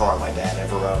every car my dad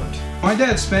ever owned. My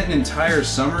dad spent an entire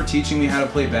summer teaching me how to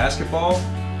play basketball,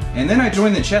 and then I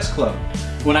joined the chess club.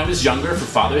 When I was younger for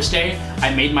Father's Day,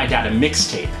 I made my dad a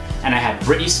mixtape, and I had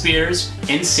Britney Spears,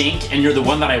 NSYNC, and You're the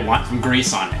One That I Want from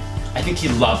Grease on it. I think he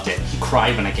loved it. He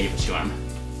cried when I gave it to him.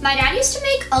 My dad used to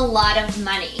make a lot of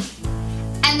money.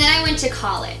 And then I went to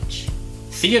college.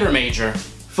 Theater major.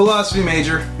 Philosophy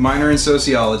major, minor in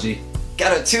sociology.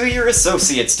 Got a 2-year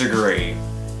associate's degree.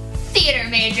 Theater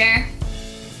major.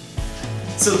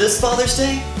 So this Father's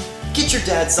Day, get your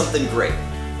dad something great.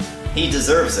 He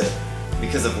deserves it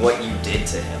because of what you did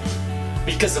to him.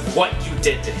 Because of what you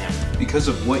did to him. Because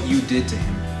of what you did to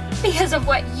him. Because of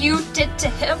what you did to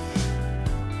him.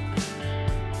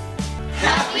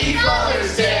 Happy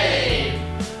Father's Day!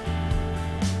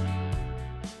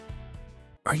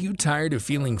 Are you tired of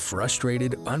feeling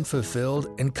frustrated,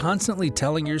 unfulfilled, and constantly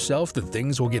telling yourself that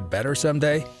things will get better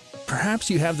someday? Perhaps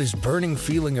you have this burning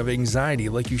feeling of anxiety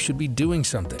like you should be doing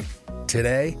something.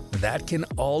 Today, that can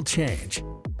all change.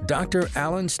 Dr.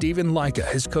 Alan Stephen Leica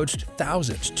has coached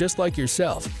thousands just like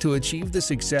yourself to achieve the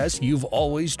success you've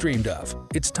always dreamed of.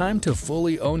 It's time to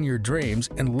fully own your dreams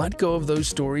and let go of those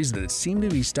stories that seem to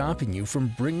be stopping you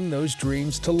from bringing those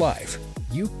dreams to life.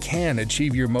 You can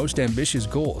achieve your most ambitious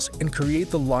goals and create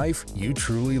the life you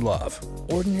truly love.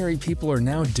 Ordinary people are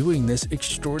now doing this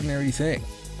extraordinary thing.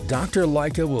 Dr.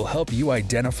 Leica will help you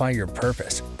identify your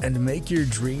purpose and make your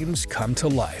dreams come to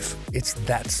life. It's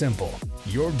that simple.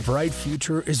 Your bright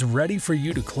future is ready for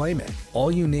you to claim it.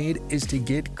 All you need is to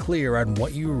get clear on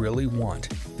what you really want.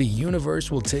 The universe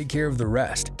will take care of the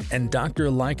rest, and Dr.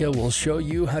 Leica will show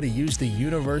you how to use the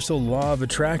universal law of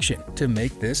attraction to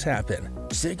make this happen.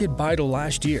 Say goodbye to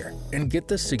last year and get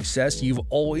the success you've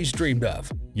always dreamed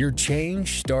of. Your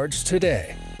change starts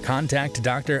today. Contact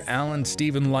Dr. Alan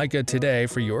Stephen Leica today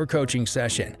for your coaching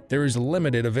session. There is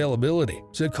limited availability,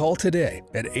 so call today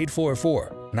at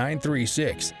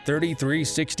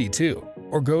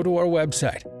 844-936-3362 or go to our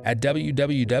website at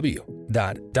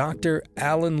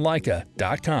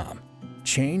www.dralanleica.com.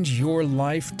 Change your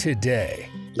life today.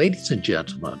 Ladies and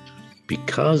gentlemen,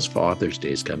 because Father's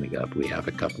Day is coming up, we have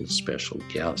a couple of special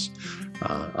guests.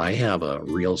 I have a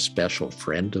real special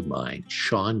friend of mine,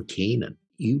 Sean Kanan.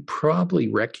 You probably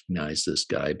recognize this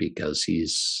guy because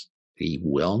he's a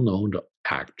well-known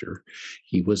actor.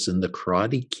 He was in The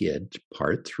Karate Kid,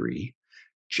 Part 3,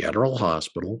 General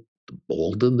Hospital, The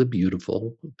Bold and the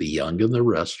Beautiful, The Young and the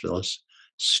Restless,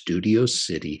 Studio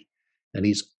City, and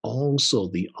he's also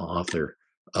the author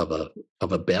of a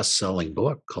best-selling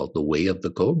book called The Way of the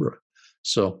Cobra.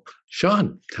 So,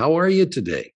 Sean, how are you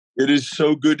today? It is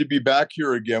so good to be back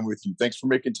here again with you. Thanks for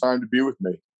making time to be with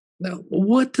me. Now,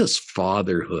 what does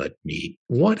fatherhood mean?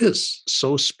 What is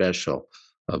so special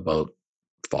about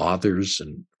fathers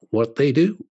and what they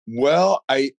do? Well,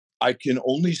 I can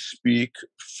only speak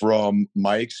from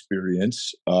my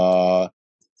experience,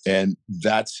 and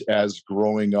that's as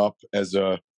growing up as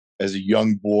a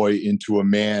young boy into a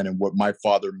man, and what my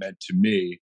father meant to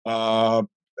me.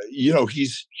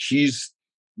 He's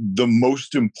the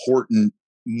most important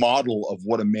model of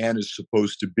what a man is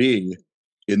supposed to be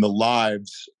in the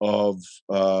lives of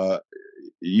a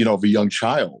young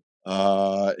child.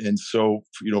 And so,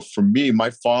 for me, my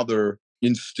father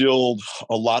instilled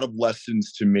a lot of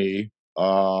lessons to me,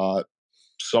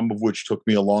 some of which took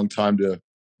me a long time to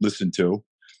listen to.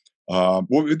 Have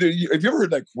you ever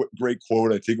heard that great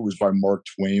quote? I think it was by Mark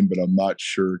Twain, but I'm not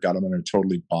sure. God, I'm going to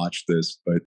totally botch this,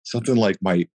 but something like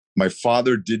my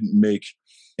father didn't make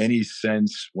any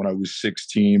sense when I was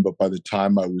 16, but by the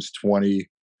time I was 20,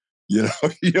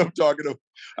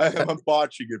 I'm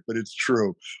botching it, but it's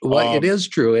true. Well, it is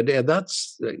true, and it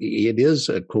is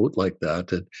a quote like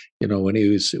that. And when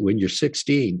you're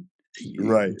 16,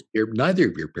 right, neither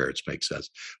of your parents make sense.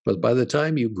 But by the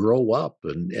time you grow up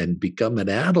and become an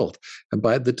adult, and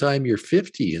by the time you're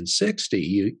 50 and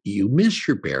 60, you miss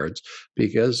your parents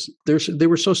because they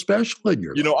were so special in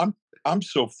your life. I'm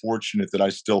so fortunate that I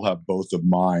still have both of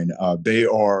mine. They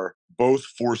are both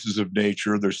forces of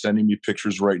nature. They're sending me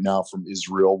pictures right now from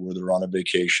Israel where they're on a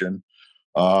vacation.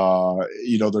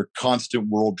 They're constant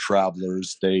world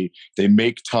travelers. They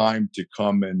make time to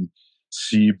come and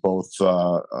see both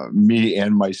me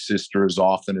and my sister as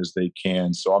often as they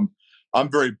can. So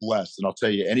I'm very blessed. And I'll tell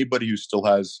you, anybody who still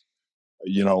has,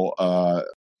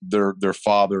 their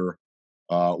father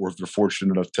or if they're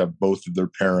fortunate enough to have both of their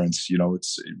parents,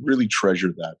 it's really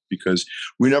treasure that, because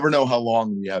we never know how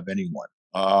long we have anyone.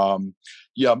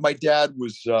 Yeah, my dad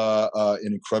was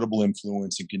an incredible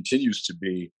influence and continues to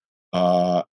be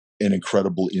an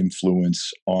incredible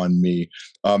influence on me.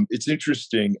 It's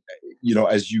interesting,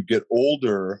 as you get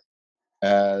older,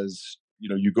 as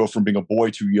you go from being a boy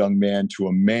to a young man to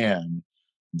a man,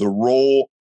 the role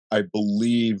I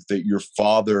believe that your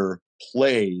father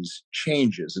plays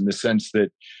changes, in the sense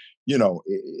that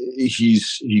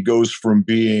he goes from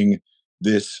being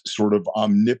this sort of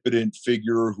omnipotent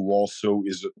figure who also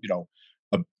is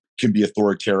can be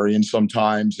authoritarian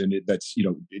sometimes, and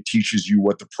it teaches you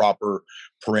what the proper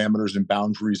parameters and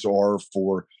boundaries are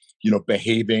for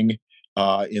behaving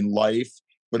in life.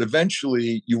 But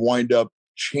eventually you wind up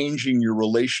changing your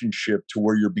relationship to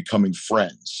where you're becoming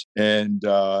friends, and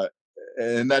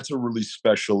that's a really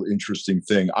special, interesting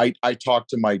thing. I talk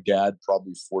to my dad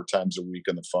probably 4 times a week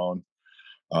on the phone.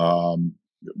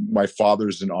 My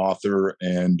father's an author,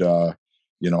 and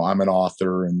I'm an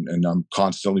author, and I'm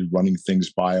constantly running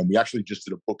things by him. We actually just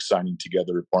did a book signing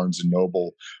together at Barnes and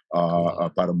Noble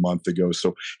about a month ago.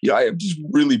 So I am just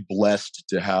really blessed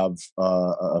to have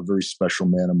a very special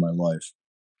man in my life.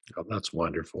 Oh, that's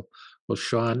wonderful. Well,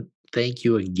 Sean, thank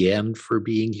you again for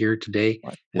being here today.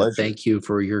 And thank you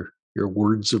for your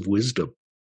words of wisdom.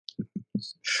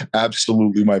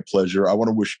 Absolutely my pleasure. I want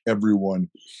to wish everyone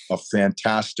a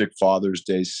fantastic Father's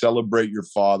Day. Celebrate your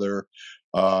father.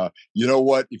 You know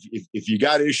what? If you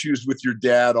got issues with your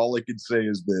dad, all I can say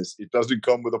is this: it doesn't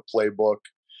come with a playbook.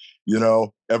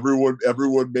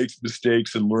 Everyone makes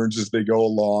mistakes and learns as they go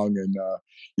along,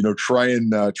 and try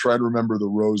and remember the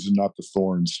rose and not the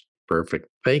thorns. Perfect.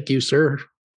 Thank you, sir.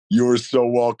 You're so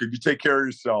welcome. You take care of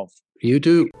yourself. You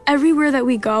too. Everywhere that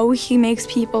we go, he makes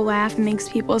people laugh and makes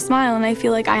people smile, and I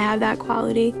feel like I have that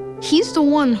quality. He's the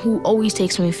one who always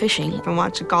takes me fishing. I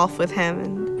watch golf with him,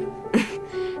 and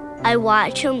I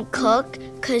watch him cook,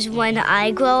 because when I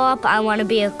grow up, I want to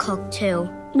be a cook too.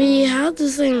 We have the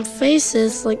same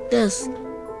faces like this.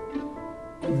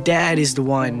 Dad is the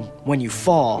one, when you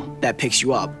fall, that picks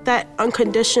you up. That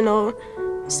unconditional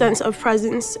sense of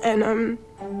presence and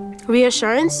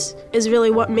reassurance is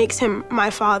really what makes him my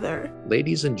father.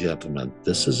 Ladies and gentlemen,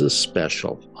 this is a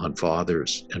special on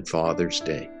Fathers and Father's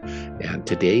Day. And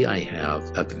today I have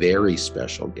a very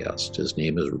special guest. His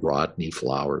name is Rodney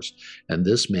Flowers, and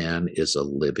this man is a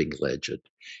living legend.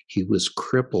 He was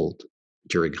crippled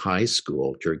during high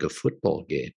school during a football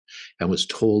game and was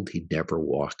told he'd never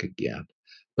walk again.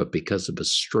 But because of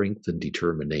his strength and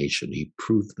determination, he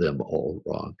proved them all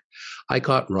wrong. I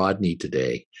got Rodney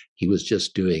today. He was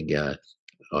just doing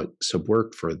some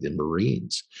work for the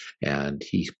Marines, and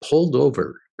he pulled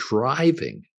over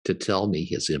driving to tell me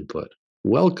his input.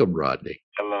 Welcome, Rodney.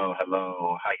 Hello.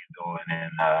 How you doing?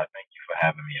 And thank you for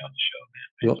having me on the show, man.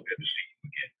 It's good to see you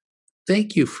again.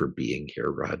 Thank you for being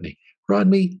here, Rodney.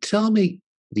 Rodney, tell me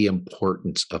the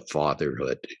importance of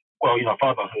fatherhood. Well,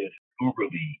 fatherhood is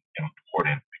really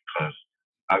important because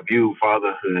I view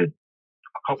fatherhood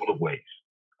a couple of ways.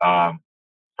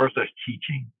 First, there's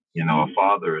teaching. A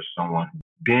father is someone who's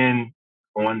been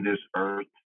on this earth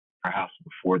perhaps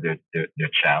before their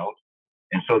child,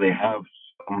 and so they have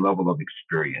some level of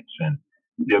experience, and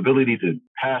the ability to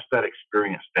pass that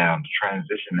experience down, to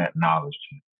transition that knowledge,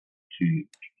 to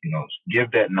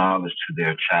give that knowledge to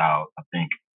their child, I think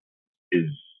is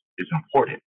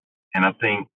important. And I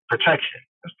think protection,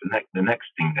 that's the next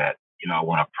thing that I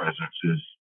want a presence is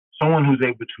someone who's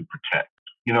able to protect.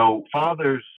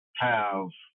 Fathers have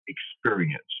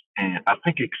experience, and I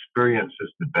think experience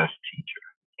is the best teacher.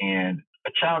 And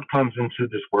a child comes into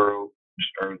this world, this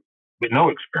earth, with no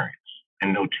experience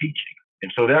and no teaching.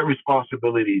 And so that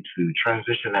responsibility to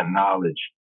transition that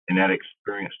knowledge and that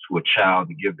experience to a child,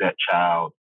 to give that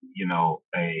child,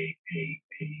 a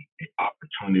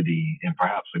opportunity, and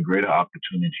perhaps a greater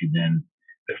opportunity than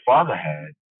their father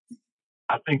had,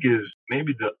 I think is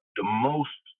maybe the most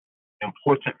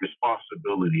important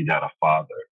responsibility that a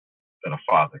father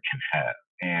can have.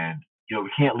 And we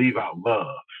can't leave out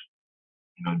love,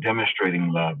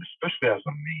 demonstrating love, especially as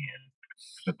a man.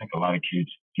 Because I think a lot of kids,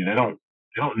 they don't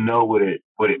know what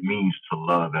it means to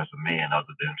love as a man,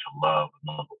 other than to love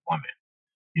another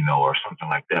woman, or something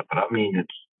like that. But I mean,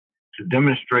 it's to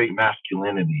demonstrate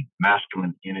masculinity,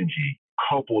 masculine energy,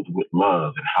 coupled with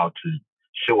love, and how to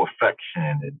show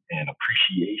affection and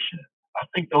appreciation. I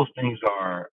think those things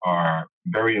are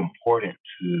very important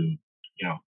to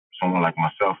someone like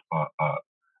myself, a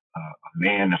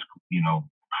man that's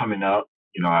coming up.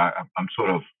 I'm sort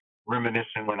of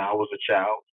reminiscing when I was a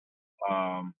child.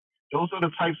 Those are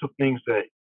the types of things that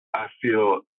I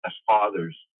feel as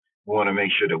fathers we want to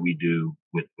make sure that we do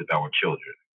with our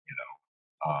children, you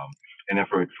know. And then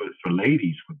for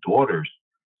ladies, for daughters,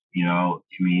 you know,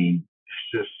 I mean,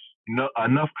 it's just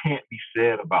enough can't be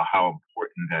said about how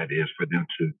important that is for them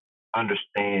to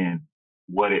understand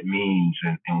what it means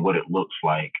and what it looks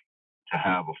like to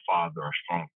have a father, a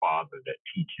strong father that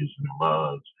teaches and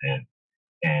loves and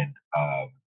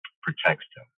protects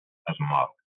them as a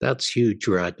model. That's huge,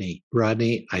 Rodney.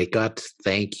 Rodney, I got to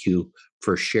thank you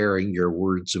for sharing your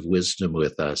words of wisdom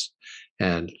with us.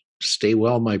 And stay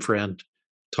well, my friend.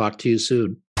 Talk to you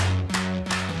soon.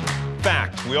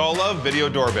 Fact, we all love video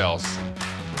doorbells.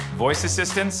 Voice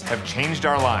assistants have changed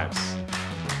our lives.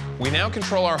 We now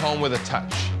control our home with a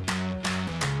touch.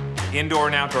 Indoor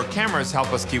and outdoor cameras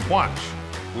help us keep watch.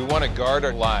 We want to guard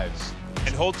our lives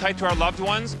and hold tight to our loved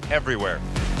ones everywhere.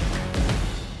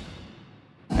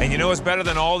 And you know what's better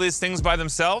than all these things by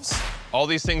themselves? All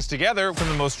these things together from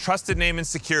the most trusted name in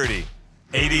security,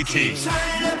 ADT.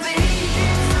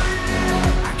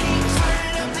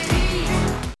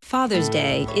 Father's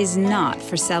Day is not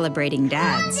for celebrating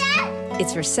dads.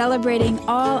 It's for celebrating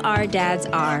all our dads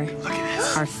are.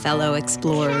 Our fellow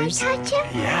explorers.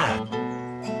 Yeah.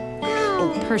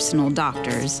 Personal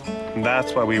doctors.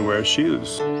 That's why we wear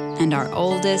shoes. And our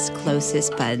oldest,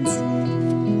 closest buds.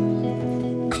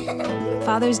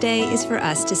 Father's Day is for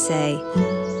us to say,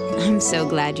 I'm so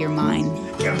glad you're mine.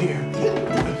 Come here.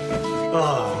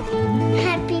 Oh.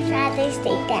 Happy Father's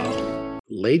Day, Daddy.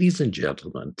 Ladies and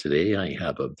gentlemen, today I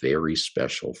have a very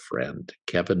special friend,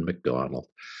 Kevin McDonald,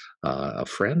 a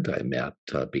friend I met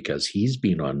because he's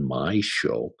been on my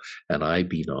show and I've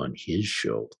been on his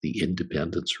show, The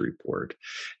Independence Report.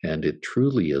 And it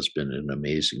truly has been an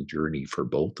amazing journey for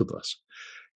both of us.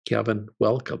 Kevin,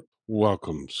 welcome.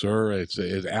 Welcome, sir.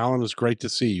 Alan, it's great to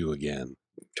see you again.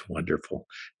 It's wonderful.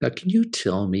 Now, can you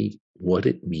tell me what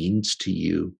it means to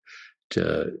you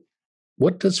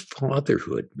what does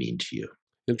fatherhood mean to you?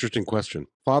 Interesting question.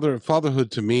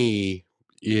 Fatherhood to me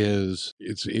is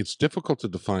it's difficult to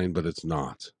define, but it's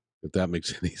not, if that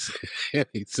makes any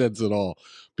sense at all.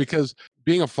 Because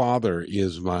being a father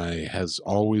has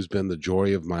always been the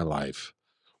joy of my life,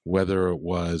 whether it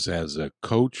was as a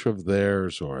coach of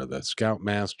theirs or the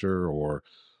scoutmaster or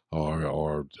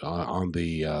on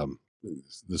the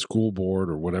school board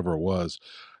or whatever it was.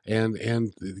 And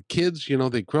the kids, you know,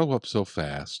 they grow up so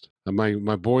fast. And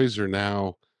my boys are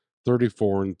now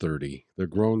 34 and 30. They're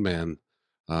grown men.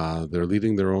 They're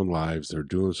leading their own lives. They're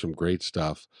doing some great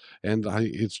stuff. And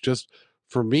it's just,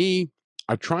 for me,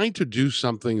 I'm trying to do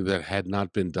something that had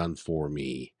not been done for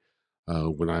me.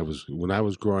 When I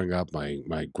was growing up,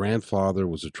 my grandfather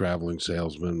was a traveling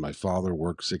salesman. My father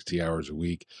worked 60 hours a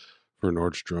week for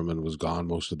Nordstrom and was gone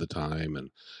most of the time.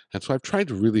 And so I've tried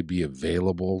to really be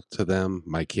available to them,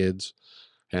 my kids,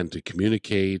 and to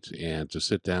communicate and to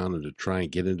sit down and to try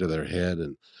and get into their head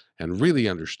and really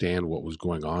understand what was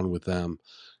going on with them.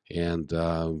 And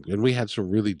we had some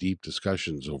really deep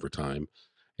discussions over time.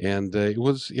 And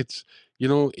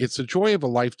it's a joy of a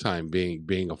lifetime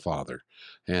being a father.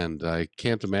 And I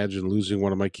can't imagine losing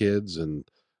one of my kids. And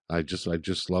I just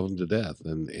love them to death.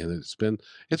 And it's been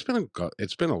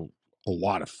a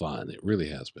lot of fun. It really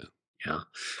has been. Yeah.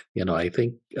 You know, I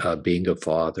think being a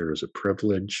father is a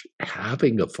privilege.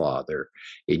 Having a father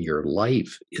in your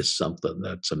life is something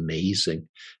that's amazing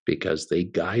because they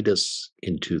guide us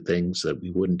into things that we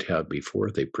wouldn't have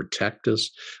before. They protect us.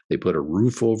 They put a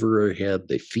roof over our head.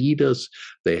 They feed us.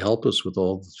 They help us with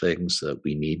all the things that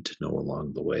we need to know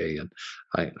along the way. And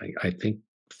I think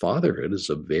fatherhood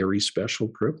is a very special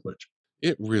privilege.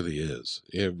 It really is.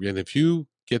 And if you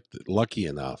get lucky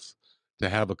enough to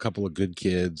have a couple of good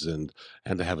kids and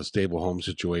to have a stable home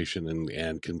situation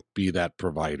and can be that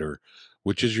provider,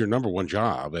 which is your number one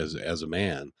job as a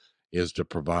man, is to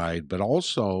provide, but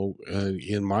also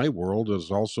in my world is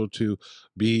also to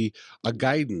be a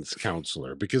guidance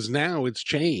counselor, because now it's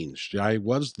changed. I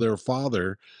was their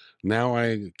father. Now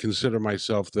I consider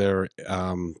myself their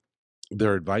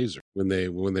advisor when they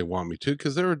want me to,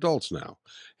 because they're adults now,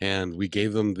 and we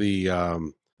gave them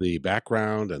the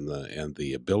background and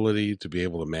the ability to be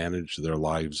able to manage their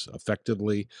lives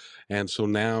effectively. And so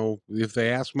now if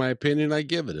they ask my opinion, I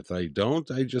give it. If I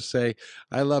don't, I just say,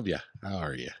 I love you. How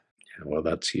are you? Yeah, well,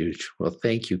 that's huge. Well,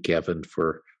 thank you, Kevin,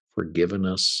 for giving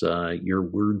us your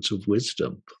words of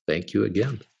wisdom. Thank you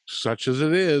again. Such as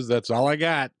it is, that's all I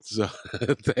got. So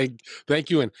thank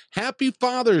you, and happy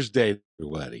Father's Day,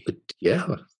 everybody.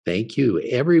 Yeah, thank you,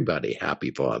 everybody.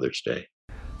 Happy Father's Day.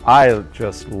 I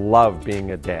just love being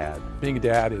a dad. Being a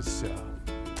dad is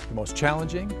the most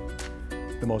challenging,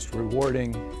 the most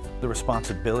rewarding. The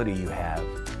responsibility you have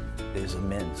is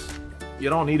immense.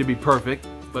 You don't need to be perfect.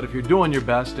 But if you're doing your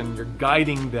best and you're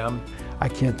guiding them, I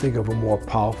can't think of a more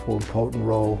powerful and potent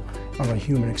role on a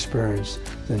human experience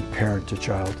than parent to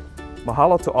child.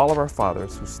 Mahalo to all of our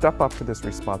fathers who step up to this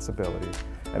responsibility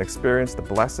and experience the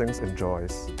blessings and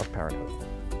joys of parenthood.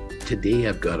 Today,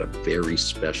 I've got a very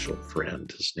special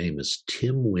friend. His name is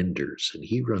Tim Winders, and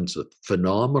he runs a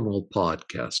phenomenal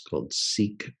podcast called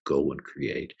Seek, Go, and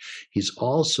Create. He's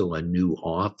also a new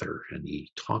author, and he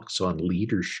talks on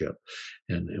leadership,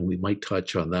 and we might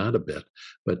touch on that a bit.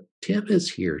 But Tim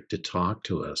is here to talk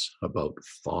to us about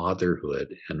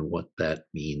fatherhood and what that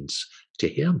means to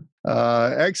him.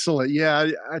 Excellent. Yeah,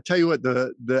 I tell you what,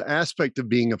 the aspect of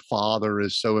being a father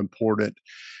is so important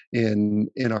in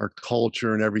our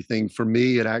culture and everything. For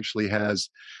me, it actually has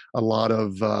a lot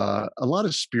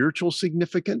of spiritual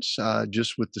significance,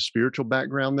 just with the spiritual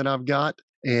background that I've got.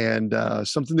 And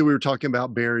something that we were talking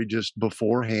about, Barry, just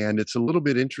beforehand, it's a little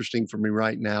bit interesting for me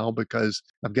right now because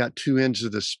I've got two ends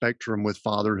of the spectrum with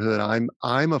fatherhood.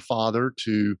 I'm a father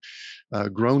to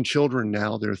grown children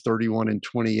now. They're 31 and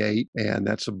 28, and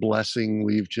that's a blessing.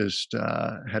 We've just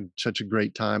had such a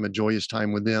great time, a joyous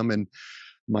time with them. And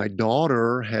my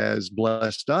daughter has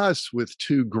blessed us with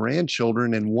two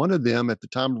grandchildren, and one of them at the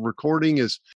time of recording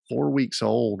is 4 weeks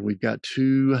old. We've got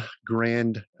two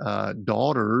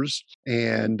daughters,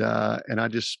 and I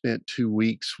just spent 2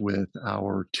 weeks with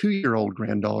our 2-year-old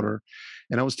granddaughter.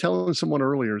 And I was telling someone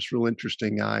earlier, it's real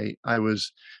interesting. I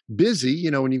was busy,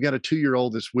 you know, when you've got a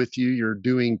 2-year-old that's with you, you're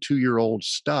doing 2-year-old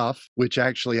stuff, which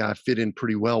actually I fit in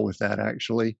pretty well with that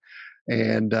actually.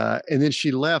 And then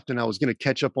she left, and I was going to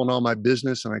catch up on all my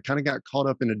business, and I kind of got caught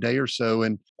up in a day or so.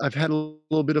 And I've had a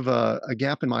little bit of a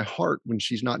gap in my heart when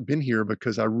she's not been here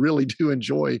because I really do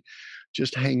enjoy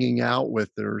just hanging out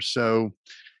with her. So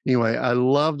anyway, I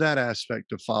love that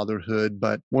aspect of fatherhood.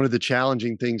 But one of the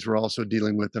challenging things we're also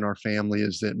dealing with in our family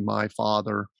is that my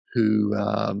father, who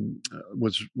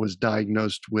was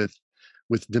diagnosed with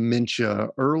dementia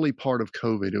early part of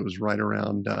COVID, it was right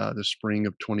around the spring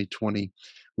of 2020.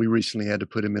 We recently had to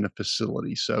put him in a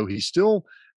facility. So he's still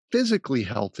physically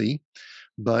healthy,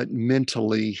 but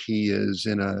mentally he is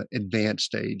in an advanced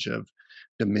stage of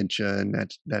dementia, and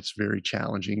that's very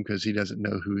challenging because he doesn't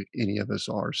know who any of us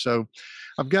are. So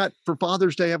I've got, for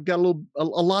Father's Day, I've got a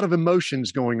lot of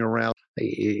emotions going around.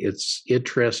 It's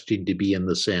interesting to be in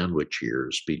the sandwich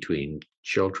years between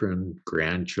children,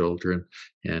 grandchildren,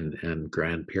 and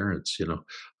grandparents. You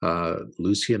know,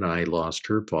 Lucy and I lost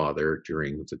her father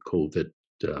during the COVID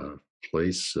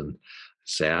place, and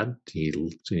sad.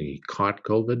 He caught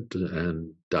COVID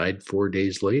and died 4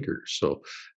 days later. So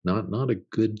not a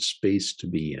good space to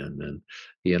be in. And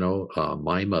you know,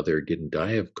 my mother didn't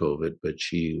die of COVID, but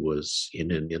she was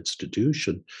in an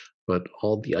institution. But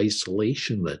all the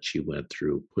isolation that she went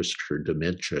through pushed her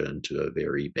dementia into a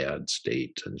very bad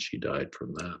state, and she died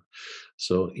from that.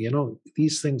 So, you know,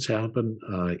 these things happen.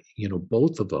 You know,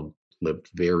 both of them lived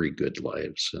very good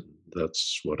lives, and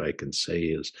that's what I can say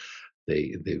is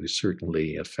they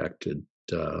certainly affected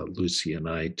Lucy and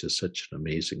I to such an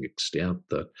amazing extent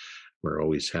that we're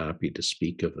always happy to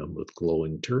speak of them with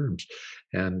glowing terms.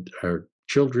 And our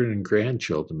children and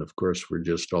grandchildren, of course, we're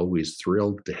just always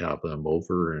thrilled to have them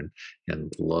over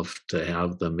and love to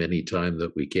have them anytime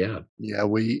that we can. Yeah,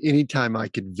 anytime I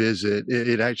could visit,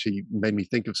 it actually made me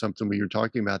think of something when you were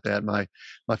talking about that. My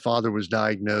father was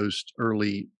diagnosed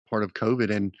early part of COVID,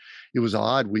 and it was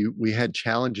odd. We had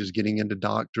challenges getting into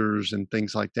doctors and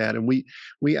things like that. And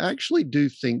we actually do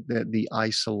think that the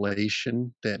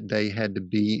isolation that they had to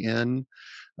be in,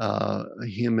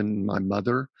 him and my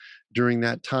mother, during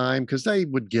that time, because they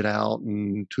would get out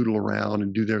and tootle around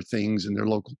and do their things in their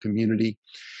local community.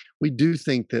 We do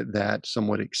think that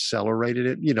somewhat accelerated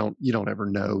it. You don't ever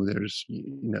know. There's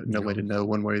no way to know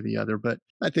one way or the other, but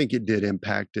I think it did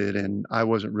impact it. And I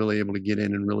wasn't really able to get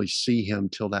in and really see him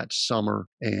till that summer.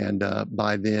 And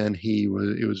by then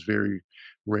it was very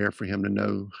rare for him to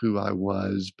know who I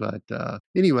was. But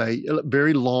anyway,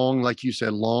 very long, like you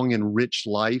said, long and rich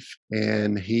life.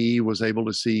 And he was able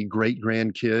to see great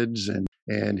grandkids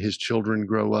and his children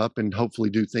grow up and hopefully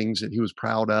do things that he was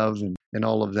proud of and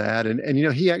all of that. And you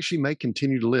know, he actually may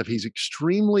continue to live. He's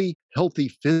extremely healthy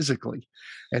physically,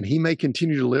 and he may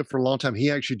continue to live for a long time.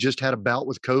 He actually just had a bout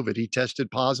with COVID. He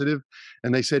tested positive,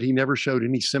 and they said he never showed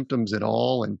any symptoms at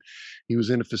all. And he was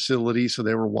in a facility, so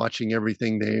they were watching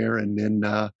everything there. And then,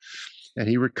 and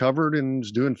he recovered and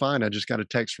is doing fine. I just got a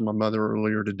text from my mother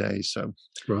earlier today. So,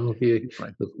 well,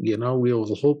 you know,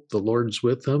 we'll hope the Lord's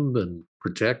with him and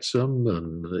protects him.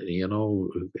 And, you know,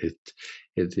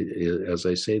 as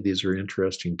I say, these are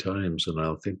interesting times, and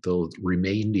I think they'll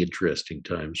remain interesting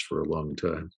times for a long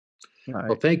time.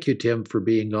 Well, thank you, Tim, for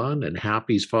being on, and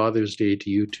happy Father's Day to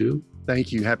you too.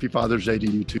 Thank you. Happy Father's Day to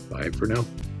you too. Bye for now.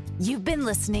 You've been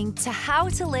listening to How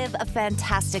to Live a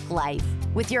Fantastic Life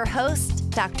with your host,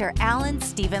 Dr. Alan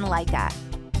Stephen Leica.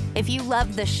 If you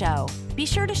love the show, be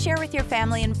sure to share with your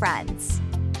family and friends.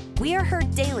 We are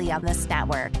heard daily on this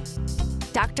network.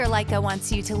 Dr. Leica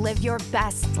wants you to live your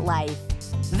best life.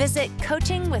 Visit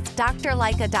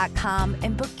coachingwithdrleica.com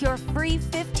and book your free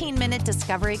 15-minute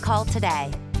discovery call today.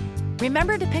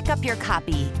 Remember to pick up your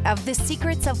copy of The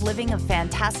Secrets of Living a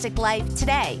Fantastic Life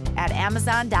today at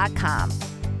Amazon.com.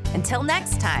 Until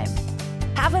next time,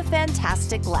 have a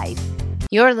fantastic life.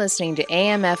 You're listening to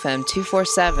AM/FM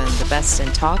 247, the best in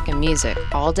talk and music,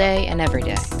 all day and every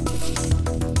day.